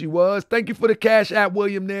said who she was. Thank you for the cash app,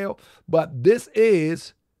 William Nail. But this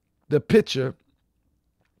is the picture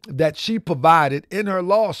that she provided in her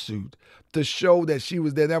lawsuit to show that she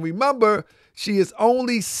was there. Now remember, she is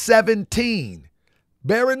only 17.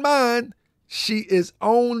 Bear in mind, she is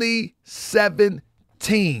only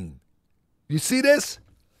 17. You see this?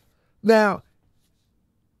 Now,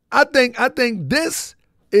 I think this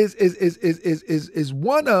is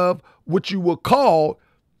one of what you would call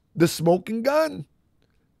the smoking gun.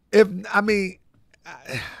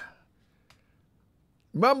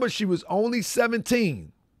 Remember, she was only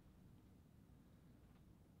 17.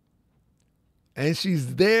 And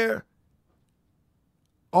she's there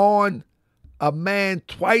on a man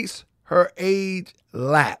twice her age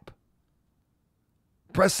lap.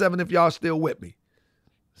 Press 7 if y'all still with me.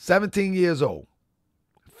 17 years old.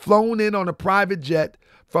 Flown in on a private jet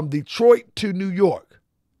from Detroit to New York.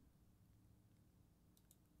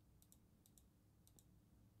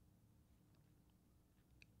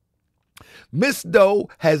 Miss Doe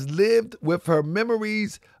has lived with her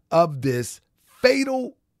memories of this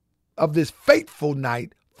fateful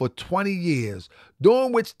night for 20 years,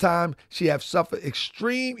 during which time she has suffered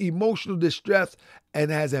extreme emotional distress and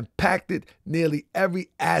has impacted nearly every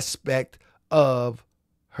aspect of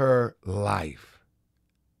her life.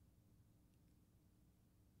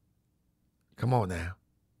 Come on now.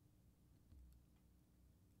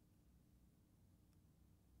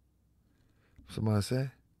 Somebody say?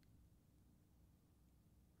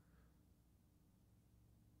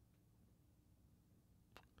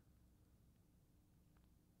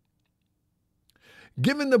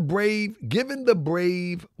 Given the brave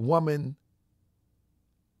woman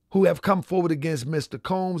who have come forward against Mr.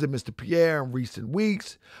 Combs and Mr. Pierre in recent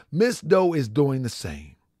weeks, Miss Doe is doing the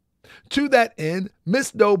same. To that end,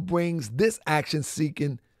 Miss Doe brings this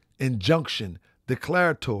action-seeking injunction,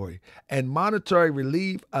 declaratory, and monetary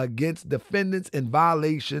relief against defendants in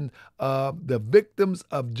violation of the Victims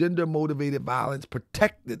of Gender-Motivated Violence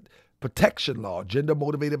Protection Law,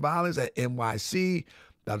 Gender-Motivated Violence at NYC,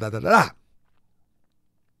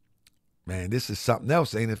 Man, this is something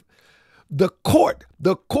else, ain't it? The court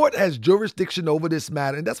has jurisdiction over this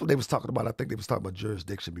matter, and that's what they was talking about. I think they was talking about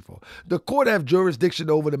jurisdiction before. The court have jurisdiction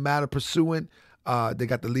over the matter pursuant, they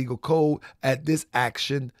got the legal code at this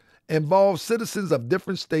action, involves citizens of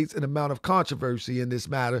different states, and the amount of controversy in this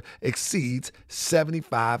matter exceeds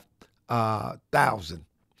 75,000.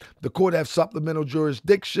 The court have supplemental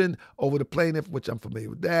jurisdiction over the plaintiff, which I'm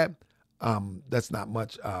familiar with that. That's not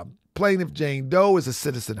much. Plaintiff Jane Doe is a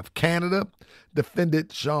citizen of Canada.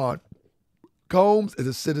 Defendant Sean Combs is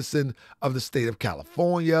a citizen of the state of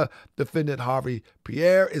California. Defendant Harve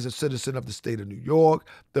Pierre is a citizen of the state of New York.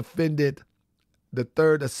 Defendant, the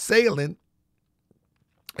third assailant,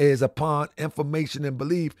 is, upon information and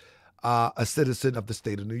belief, a citizen of the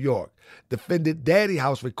state of New York. Defendant Daddy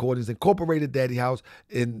House Recordings, Incorporated Daddy House,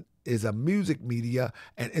 is a music media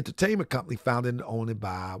and entertainment company founded and owned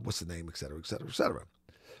by, what's the name, et cetera, et cetera, et cetera.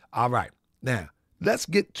 All right. Now, let's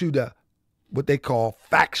get to what they call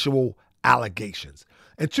factual allegations.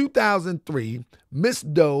 In 2003, Miss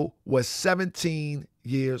Doe was 17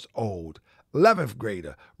 years old, 11th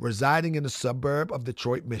grader, residing in the suburb of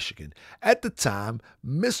Detroit, Michigan. At the time,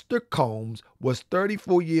 Mr. Combs was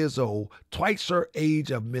 34 years old, twice her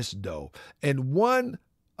age of Miss Doe, and one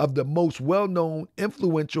of the most well-known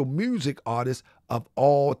influential music artists of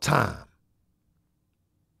all time.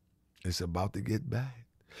 It's about to get bad.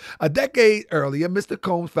 A decade earlier, Mr.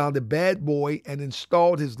 Combs founded Bad Boy and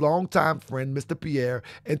installed his longtime friend, Mr. Pierre,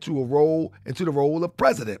 into the role of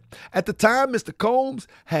president. At the time, Mr. Combs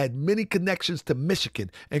had many connections to Michigan,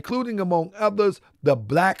 including, among others, the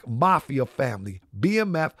Black Mafia family,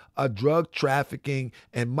 BMF, a drug trafficking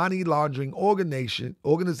and money laundering organization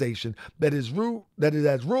that is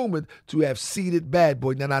rumored to have seeded Bad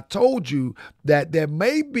Boy. Now, I told you that there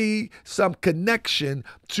may be some connection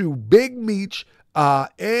to Big Meech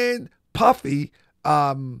and Puffy,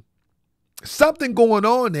 something going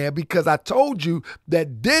on there, because I told you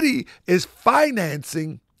that Diddy is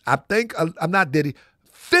financing,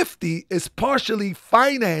 50 is partially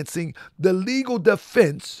financing the legal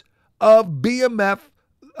defense of BMF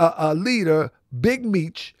leader Big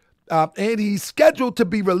Meech, and he's scheduled to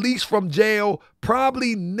be released from jail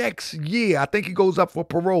probably next year. I think he goes up for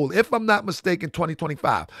parole, if I'm not mistaken,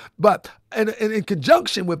 2025. But in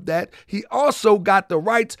conjunction with that, he also got the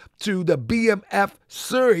rights to the BMF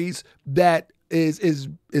series that is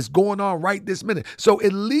going on right this minute. So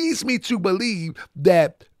it leads me to believe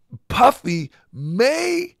that Puffy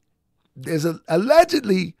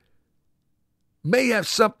allegedly may have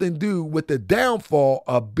something to do with the downfall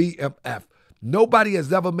of BMF. Nobody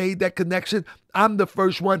has ever made that connection. I'm the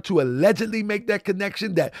first one to allegedly make that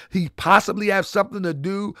connection, that he possibly has something to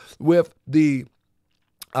do with the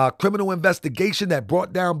criminal investigation that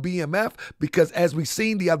brought down BMF, because as we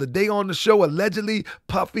seen the other day on the show, allegedly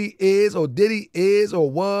Puffy is, or Diddy is, or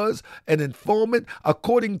was an informant.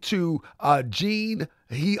 According to Gene,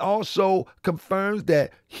 he also confirms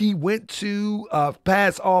that he went to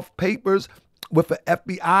pass off papers with an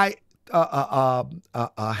FBI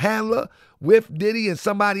handler with Diddy and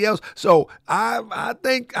somebody else. So I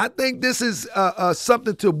think this is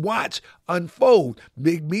something to watch unfold.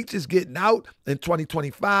 Big Meech is getting out in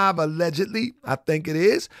 2025, allegedly. I think it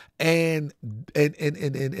is, and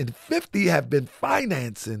 50 have been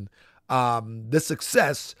financing the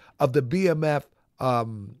success of the BMF.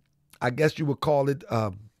 I guess you would call it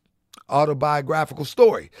autobiographical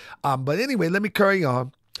story. But anyway, let me carry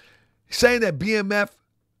on. Saying that BMF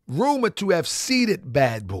rumored to have seeded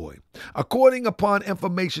Bad Boy. According upon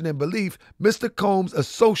information and belief, Mr. Combs'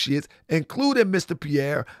 associates, including Mr.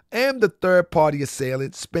 Pierre and the third-party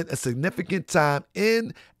assailant, spent a significant time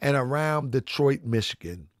in and around Detroit,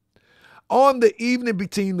 Michigan. On the evening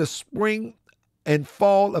between the spring and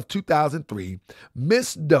fall of 2003,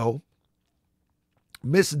 Miss Doe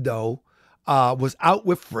was out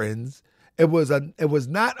with friends. It was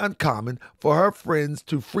not uncommon for her friends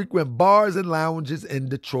to frequent bars and lounges in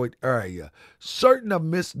Detroit area. Certain of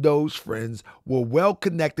Miss Doe's friends were well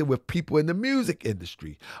connected with people in the music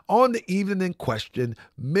industry. On the evening in question,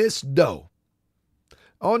 Miss Doe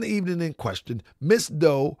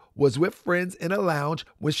was with friends in a lounge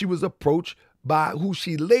when she was approached by who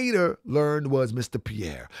she later learned was Mr.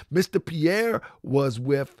 Pierre. Mr. Pierre was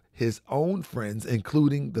with his own friends,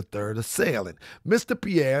 including the third assailant. Mr.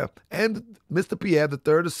 Pierre, the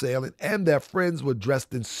third assailant, and their friends were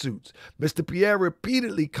dressed in suits. Mr. Pierre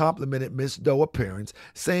repeatedly complimented Miss Doe's appearance,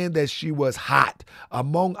 saying that she was hot.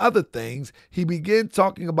 Among other things, he began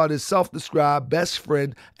talking about his self-described best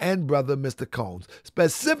friend and brother, Mr. Combs.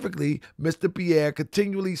 Specifically, Mr. Pierre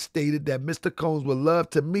continually stated that Mr. Combs would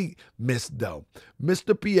love to meet Miss Doe.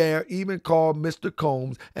 Mr. Pierre even called Mr.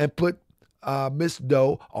 Combs and put Miss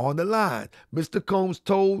Doe on the line. Mr. Combs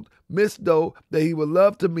told Miss Doe that he would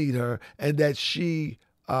love to meet her and that she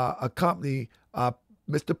accompany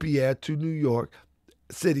Mr. Pierre to New York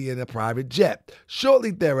City in a private jet. Shortly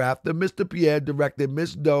thereafter, Mr. Pierre directed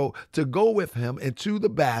Miss Doe to go with him into the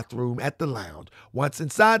bathroom at the lounge. Once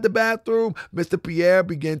inside the bathroom, Mr. Pierre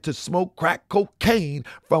began to smoke crack cocaine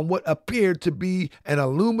from what appeared to be an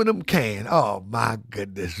aluminum can. Oh my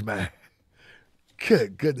goodness, man.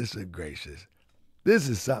 Good goodness gracious. This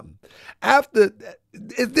is something.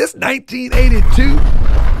 Is this 1982?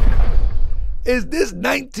 Is this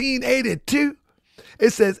 1982?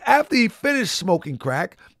 It says, after he finished smoking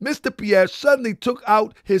crack, Mr. Pierre suddenly took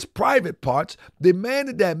out his private parts,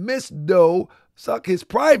 demanded that Miss Doe suck his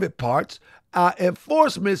private parts, and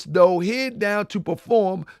forced Miss Doe head down to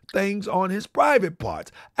perform things on his private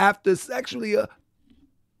parts. After sexually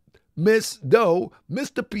Miss Doe,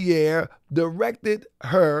 Mr. Pierre directed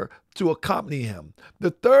her to accompany him,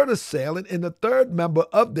 the third assailant and the third member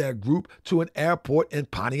of their group, to an airport in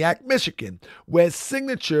Pontiac, Michigan, where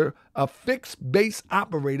Signature, a fixed-base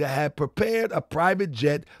operator, had prepared a private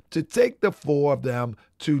jet to take the four of them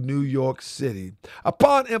to New York City.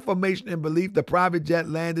 Upon information and belief, the private jet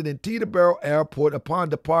landed in Teterboro Airport. Upon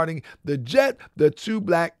departing the jet, the two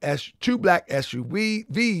black SUVs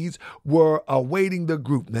were awaiting the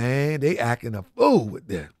group. Man, they acting a fool with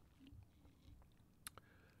them.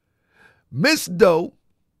 Miss Doe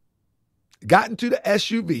got into the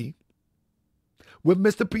SUV with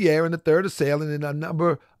Mr. Pierre and the third assailant, and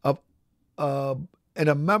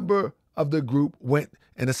a member of the group went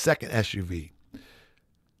in a second SUV.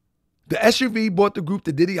 The SUV brought the group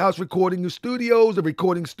to Diddy House Recording Studios, the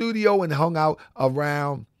recording studio, and hung out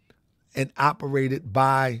around and operated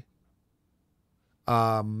by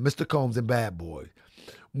Mr. Combs and Bad Boy.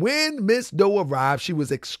 When Miss Doe arrived, she was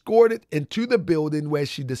escorted into the building where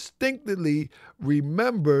she distinctly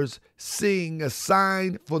remembers seeing a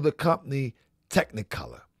sign for the company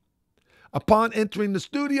Technicolor. Upon entering the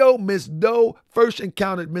studio, Miss Doe first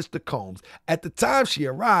encountered Mr. Combs. At the time she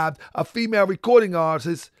arrived, a female recording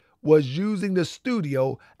artist was using the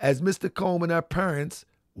studio as Mr. Combs and her parents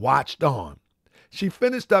watched on. She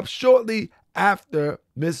finished up shortly after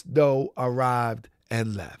Miss Doe arrived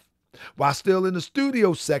and left. While still in the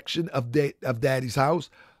studio section of Daddy's house,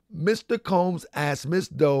 Mr. Combs asked Miss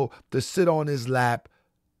Doe to sit on his lap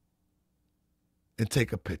and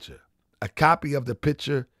take a picture. A copy of the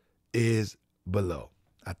picture is below.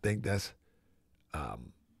 I think that's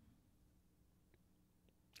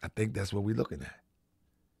what we're looking at.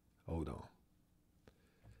 Hold on.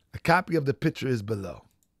 A copy of the picture is below.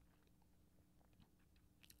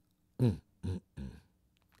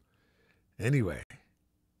 Anyway,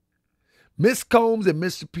 Miss Combs and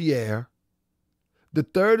Mr. Pierre, the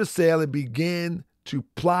third assailant, began to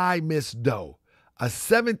ply Miss Doe, a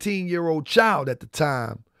 17-year-old child at the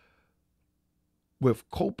time, with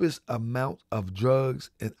copious amounts of drugs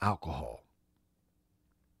and alcohol.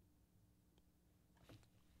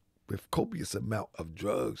 With copious amount of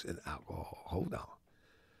drugs and alcohol. Hold on.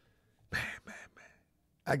 Man.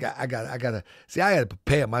 I gotta see, I had to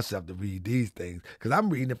prepare myself to read these things because I'm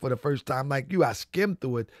reading it for the first time like you. I skimmed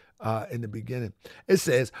through it in the beginning. It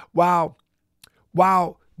says, while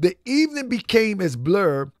the evening became a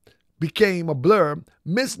blur,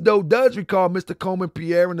 Miss Doe does recall Mr. Combs and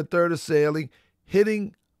Pierre and the third assailant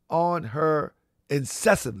hitting on her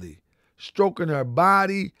incessantly, stroking her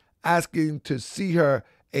body, asking to see her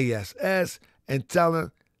ASS, and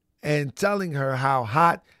telling her how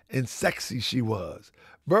hot and sexy she was.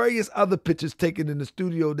 Various other pictures taken in the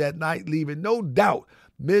studio that night, leaving no doubt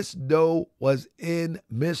Miss Doe was in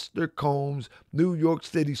Mr. Combs' New York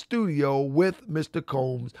City studio with Mr.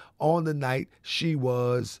 Combs on the night she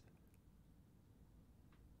was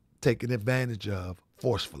taken advantage of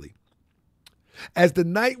forcefully. As the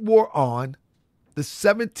night wore on, the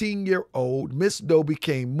 17-year-old Miss Doe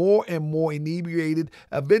became more and more inebriated,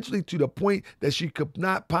 eventually to the point that she could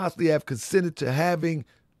not possibly have consented to having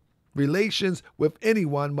relations with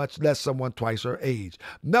anyone, much less someone twice her age.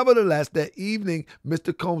 Nevertheless, that evening,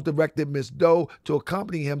 Mr. Combs directed Miss Doe to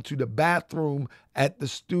accompany him to the bathroom at the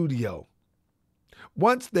studio.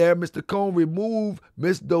 Once there, Mr. Combs removed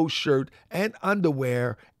Miss Doe's shirt and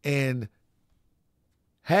underwear and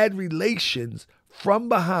had relations from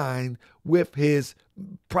behind with his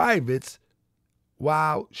privates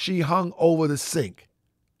while she hung over the sink.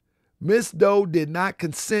 Miss Doe did not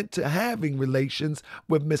consent to having relations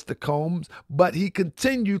with Mr. Combs, but he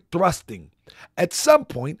continued thrusting. At some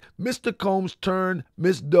point, Mr. Combs turned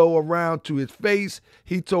Miss Doe around to his face.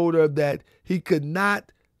 He told her that he could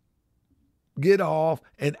not get off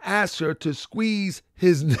and asked her to squeeze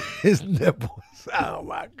his nipples. Oh,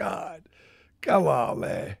 my God. Come on,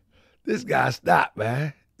 man. This guy, stop,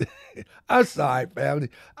 man. I'm sorry, family.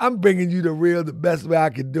 I'm bringing you the real, the best way I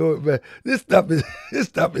can do it, man. This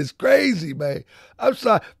stuff is crazy, man. I'm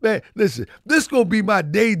sorry, man. Listen, this gonna be my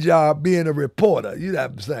day job being a reporter. You know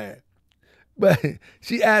what I'm saying? But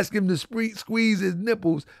she asked him to squeeze his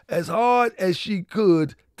nipples as hard as she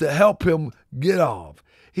could to help him get off.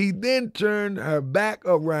 He then turned her back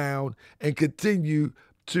around and continued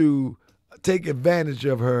to take advantage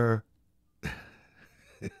of her.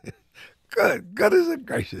 Goodness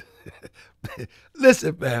gracious.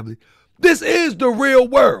 Listen, family, this is the real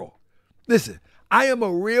world. Listen, I am a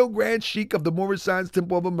real Grand Sheik of the Moorish Science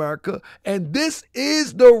Temple of America, and this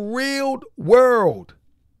is the real world.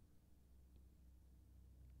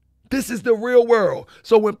 This is the real world.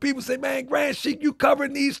 So when people say, man, Grand Sheik, you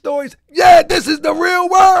covering these stories? Yeah, this is the real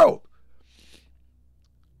world.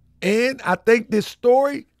 And I think this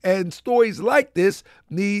story and stories like this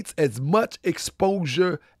needs as much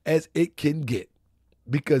exposure as it can get,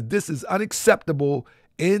 because this is unacceptable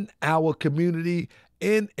in our community,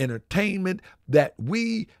 in entertainment that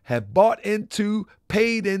we have bought into,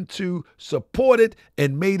 paid into, supported,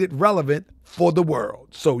 and made it relevant for the world.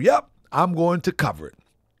 So, yep, I'm going to cover it.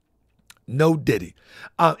 No Diddy.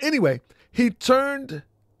 Anyway, he turned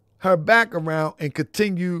her back around and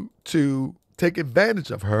continued to take advantage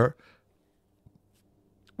of her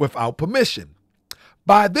without permission.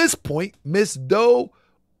 By this point, Miss Doe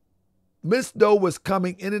was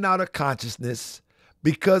coming in and out of consciousness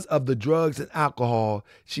because of the drugs and alcohol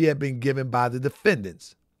she had been given by the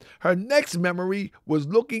defendants. Her next memory was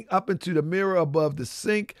looking up into the mirror above the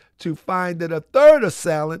sink to find that a third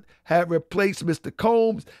assailant had replaced Mr.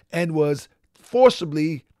 Combs and was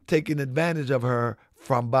forcibly taking advantage of her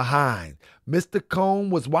from behind. Mr.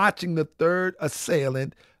 Combs was watching the third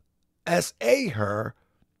assailant SA her,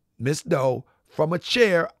 Miss Doe, from a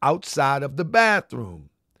chair outside of the bathroom.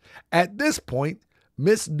 At this point,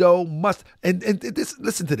 Miss Doe must, and this,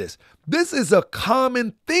 listen to this. This is a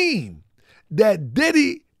common theme that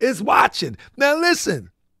Diddy is watching. Now listen,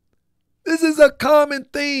 this is a common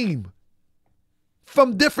theme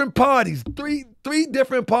from different parties. Three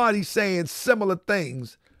different parties saying similar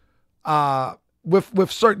things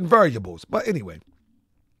with certain variables. But anyway,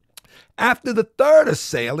 after the third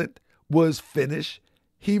assailant was finished,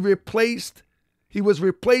 he was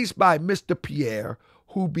replaced by Mr. Pierre,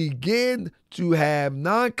 who began to have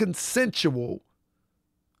non-consensual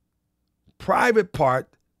private part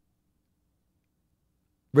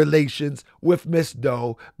relations with Miss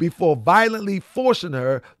Doe before violently forcing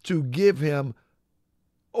her to give him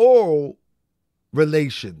oral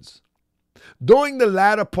relations. During the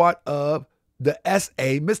latter part of the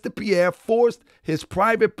SA, Mr. Pierre forced his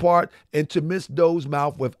private part into Miss Doe's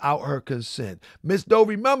mouth without her consent. Miss Doe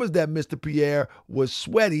remembers that Mr. Pierre was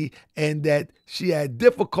sweaty and that she had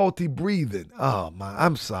difficulty breathing. Oh,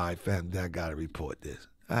 I'm sorry, fam. I got to report this.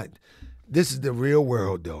 This is the real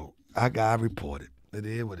world, though. I got to report it. It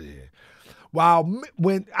is what it is.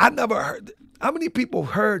 When I never heard, how many people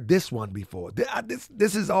heard this one before?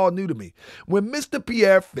 This is all new to me. When Mr.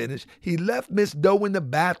 Pierre finished, he left Miss Doe in the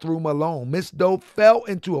bathroom alone. Miss Doe fell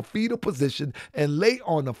into a fetal position and lay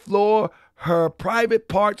on the floor. Her private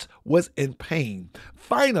parts was in pain.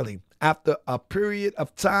 Finally, after a period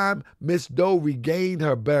of time, Miss Doe regained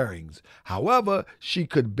her bearings. However, she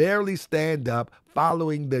could barely stand up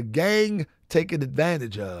following the gang taken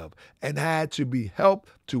advantage of and had to be helped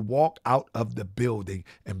to walk out of the building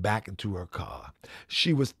and back into her car.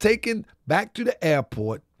 She was taken back to the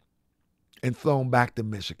airport and flown back to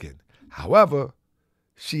Michigan. However,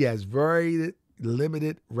 she has very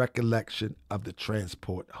limited recollection of the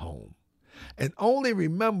transport home and only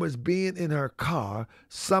remembers being in her car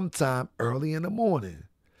sometime early in the morning.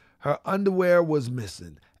 Her underwear was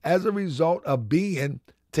missing as a result of being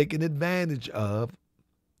taken advantage of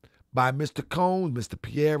by Mr. Combs, Mr.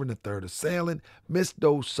 Pierre, and the third assailant. Miss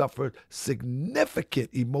Doe suffered significant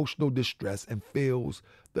emotional distress and feels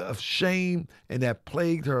the shame and that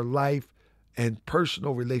plagued her life and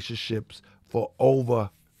personal relationships for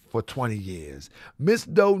 20 years. Miss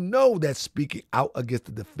Doe know that speaking out against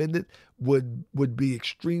the defendant would be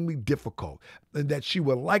extremely difficult and that she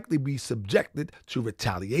will likely be subjected to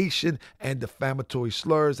retaliation and defamatory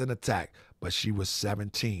slurs and attack. But she was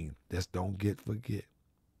 17. Just don't forget.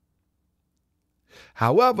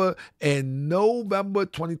 However, in November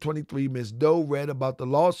 2023, Ms. Doe read about the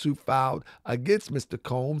lawsuit filed against Mr.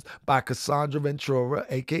 Combs by Cassandra Ventura,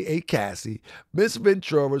 a.k.a. Cassie. Ms.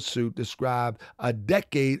 Ventura's suit described a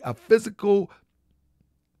decade of physical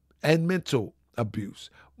and mental abuse.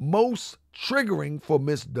 Most triggering for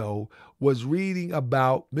Ms. Doe was reading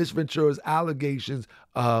about Ms. Ventura's allegations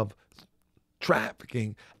of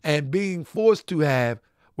trafficking and being forced to have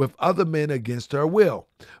with other men against her will.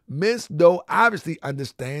 Miss Doe obviously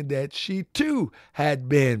understands that she too had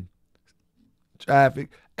been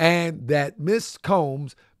trafficked and that Mr.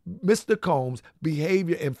 Combs'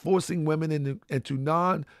 behavior in forcing women into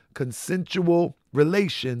non-consensual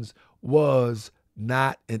relations was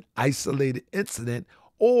not an isolated incident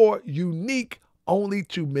or unique only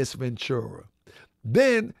to Miss Ventura.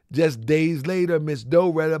 Then, just days later, Miss Doe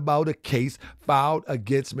read about a case filed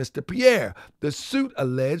against Mr. Pierre. The suit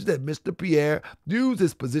alleged that Mr. Pierre used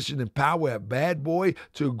his position and power at Bad Boy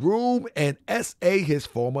to groom and SA his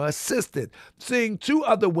former assistant. Seeing two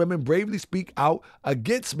other women bravely speak out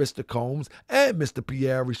against Mr. Combs and Mr.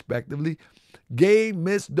 Pierre, respectively, gave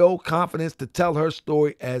Miss Doe confidence to tell her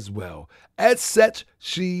story as well. As such,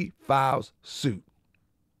 she files suit.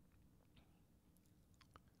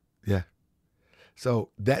 Yeah. So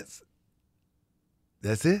that's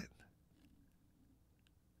it.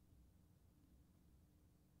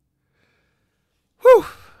 Whew.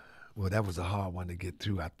 Well, that was a hard one to get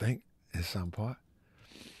through, I think, in some part.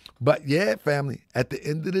 But yeah, family, at the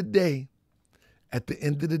end of the day,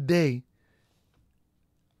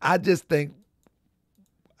 I just think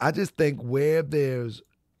where there's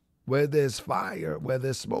fire, where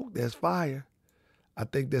there's smoke, there's fire. I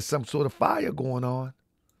think there's some sort of fire going on.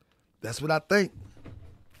 That's what I think.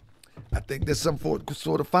 I think there's some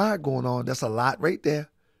sort of fire going on. That's a lot right there.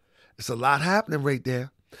 It's a lot happening right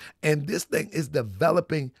there. And this thing is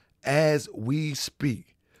developing as we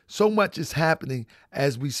speak. So much is happening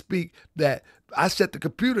as we speak that I shut the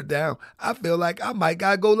computer down. I feel like I might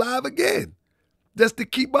gotta go live again just to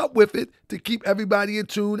keep up with it, to keep everybody in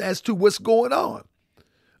tune as to what's going on.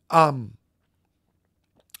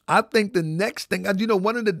 I think the next thing,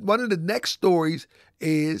 one of the next stories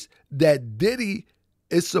is that Diddy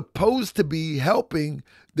is supposed to be helping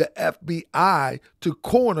the FBI to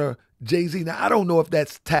corner Jay-Z. Now, I don't know if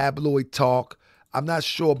that's tabloid talk. I'm not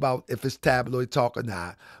sure about if it's tabloid talk or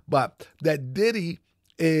not, but that Diddy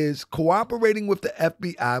is cooperating with the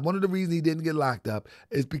FBI. One of the reasons he didn't get locked up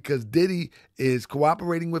is because Diddy is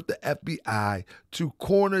cooperating with the FBI to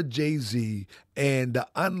corner Jay-Z and the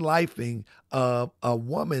unlifing of a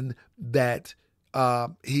woman that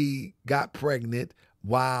he got pregnant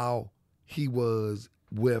while he was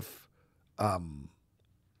with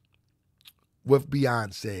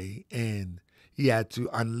Beyonce, and he had to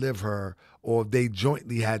unlive her, or they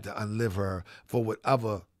jointly had to unlive her for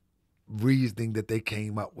whatever reasoning that they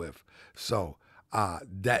came up with. So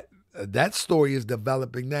that story is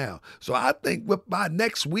developing now. So I think by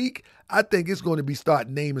next week, I think it's going to be start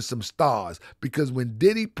naming some stars, because when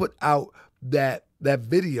Diddy put out that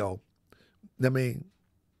video, I mean,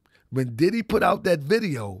 when Diddy put out that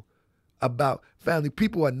video about family,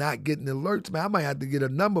 people are not getting alerts, man. I might have to get a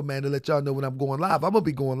number, man, to let y'all know when I'm going live. I'm going to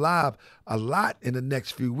be going live a lot in the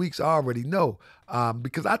next few weeks. I already know.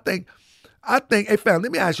 Because I think, hey, family,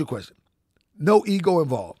 let me ask you a question. No ego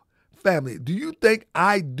involved. Family, do you think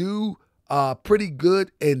I do pretty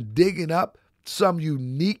good in digging up some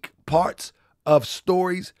unique parts of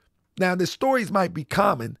stories? Now, the stories might be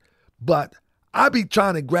common, but I be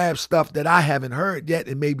trying to grab stuff that I haven't heard yet,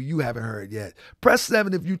 and maybe you haven't heard yet. Press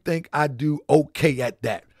 7 if you think I do okay at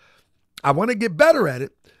that. I want to get better at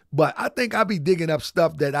it, but I think I be digging up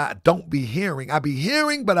stuff that I don't be hearing. I be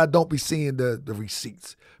hearing, but I don't be seeing the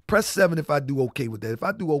receipts. Press 7 if I do okay with that. If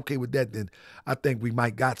I do okay with that, then I think we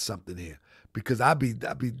might got something here, because I be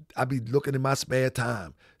looking in my spare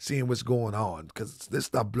time, seeing what's going on, because this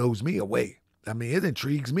stuff blows me away. I mean, it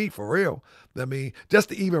intrigues me for real. I mean, just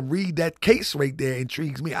to even read that case right there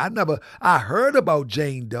intrigues me. I heard about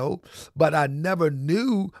Jane Doe, but I never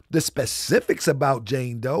knew the specifics about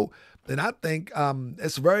Jane Doe. And I think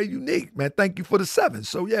it's very unique, man. Thank you for the 7.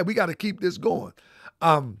 So yeah, we got to keep this going.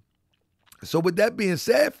 So with that being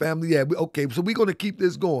said, family, yeah, okay, so we're going to keep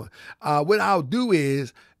this going. What I'll do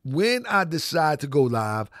is, when I decide to go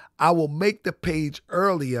live, I will make the page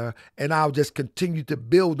earlier, and I'll just continue to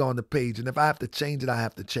build on the page. And if I have to change it, I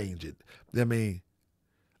have to change it. I mean,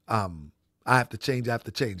 I have to change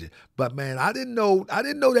it. But man, I didn't know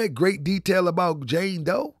that great detail about Jane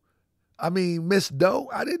Doe. I mean, Miss Doe.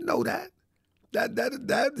 I didn't know that.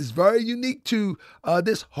 That is very unique to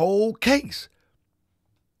this whole case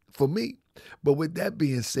for me. But with that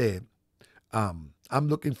being said, I'm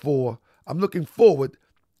looking forward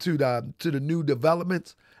to the new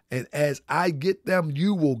developments, and as I get them,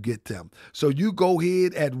 you will get them. So you go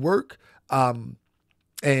ahead at work,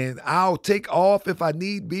 and I'll take off if I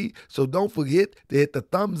need be. So don't forget to hit the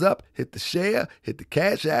thumbs up, hit the share, hit the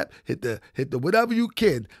Cash App, hit the whatever you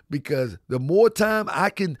can, because the more time I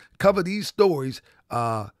can cover these stories,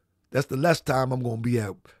 that's the less time I'm gonna be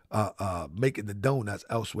at making the donuts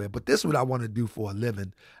elsewhere. But this is what I want to do for a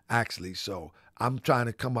living, actually. So I'm trying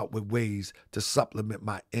to come up with ways to supplement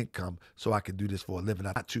my income so I can do this for a living.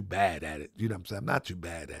 I'm not too bad at it. You know what I'm saying? I'm not too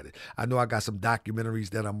bad at it. I know I got some documentaries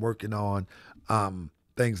that I'm working on,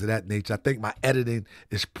 things of that nature. I think my editing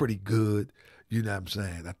is pretty good. You know what I'm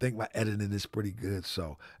saying? I think my editing is pretty good.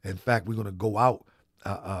 So, in fact, we're going to go out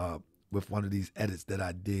with one of these edits that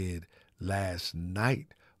I did last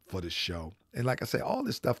night for the show. And like I say, all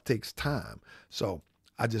this stuff takes time. So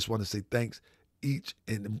I just want to say thanks each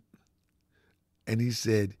and he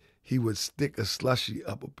said he would stick a slushie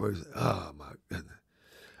up a person. Oh my goodness.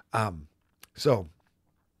 So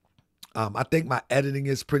I think my editing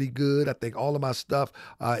is pretty good. I think all of my stuff,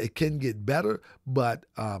 it can get better, but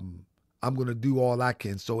I'm going to do all I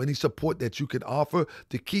can. So any support that you can offer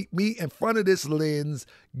to keep me in front of this lens,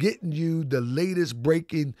 getting you the latest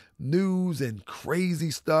breaking news and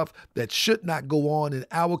crazy stuff that should not go on in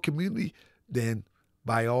our community, then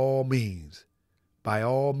by all means,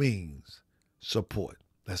 support.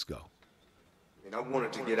 Let's go. And I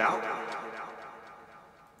wanted to get out,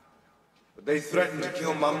 but they threatened to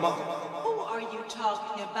kill my mom. Who are you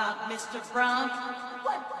talking about, Mr. Brown?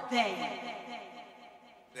 What they?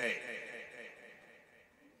 They.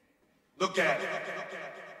 Look at it.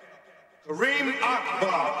 Kareem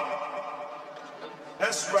Akbar.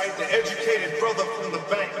 That's right, the educated brother from the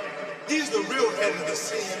bank. He's the real head of the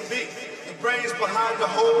CMB. The brains behind the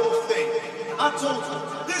whole thing. I told you,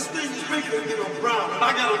 this thing is bigger than Little Brown, and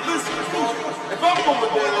I gotta listen to you. If I'm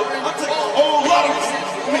going down, I'll take a whole lot of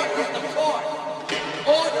Order in the court.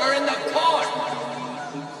 Order in the court.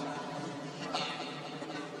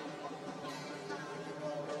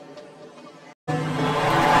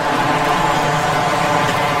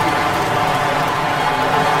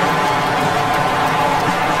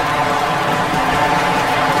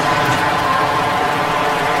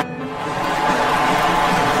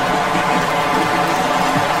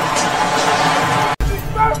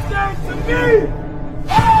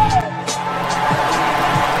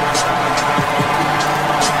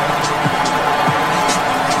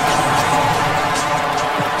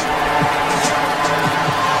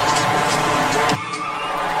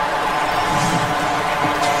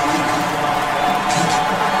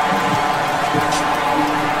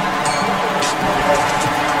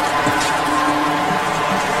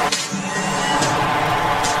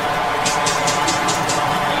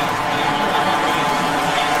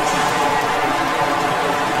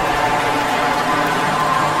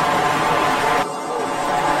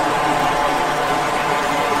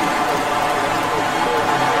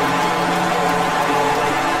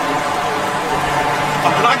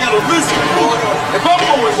 I gotta listen. If I'm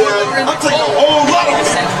going down, I'm taking a whole lot of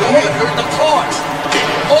people. Order in the court.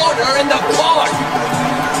 Order in the court.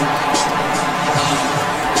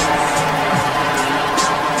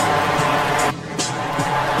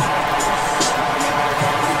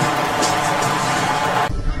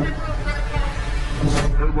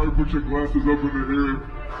 Everybody put your glasses up in the air.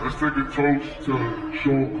 Let's take a toast to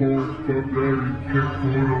Sean Combs, Puff Daddy, King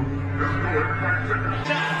Porter.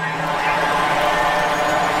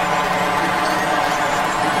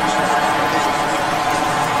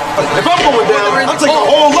 If I'm going down, I'm taking a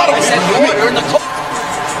whole lot of people. Order in the court.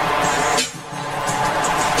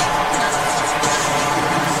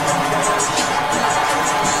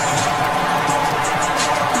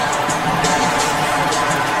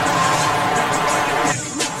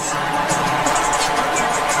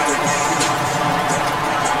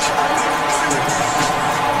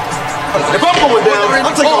 If I'm going down,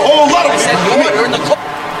 I'm taking a whole lot of people. Order in the court.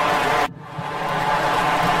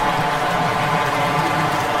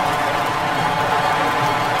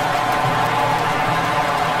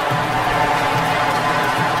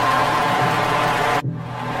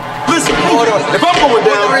 Listen, if I'm going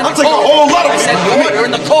down, I'm taking a whole lot of people. Order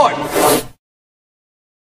in the court.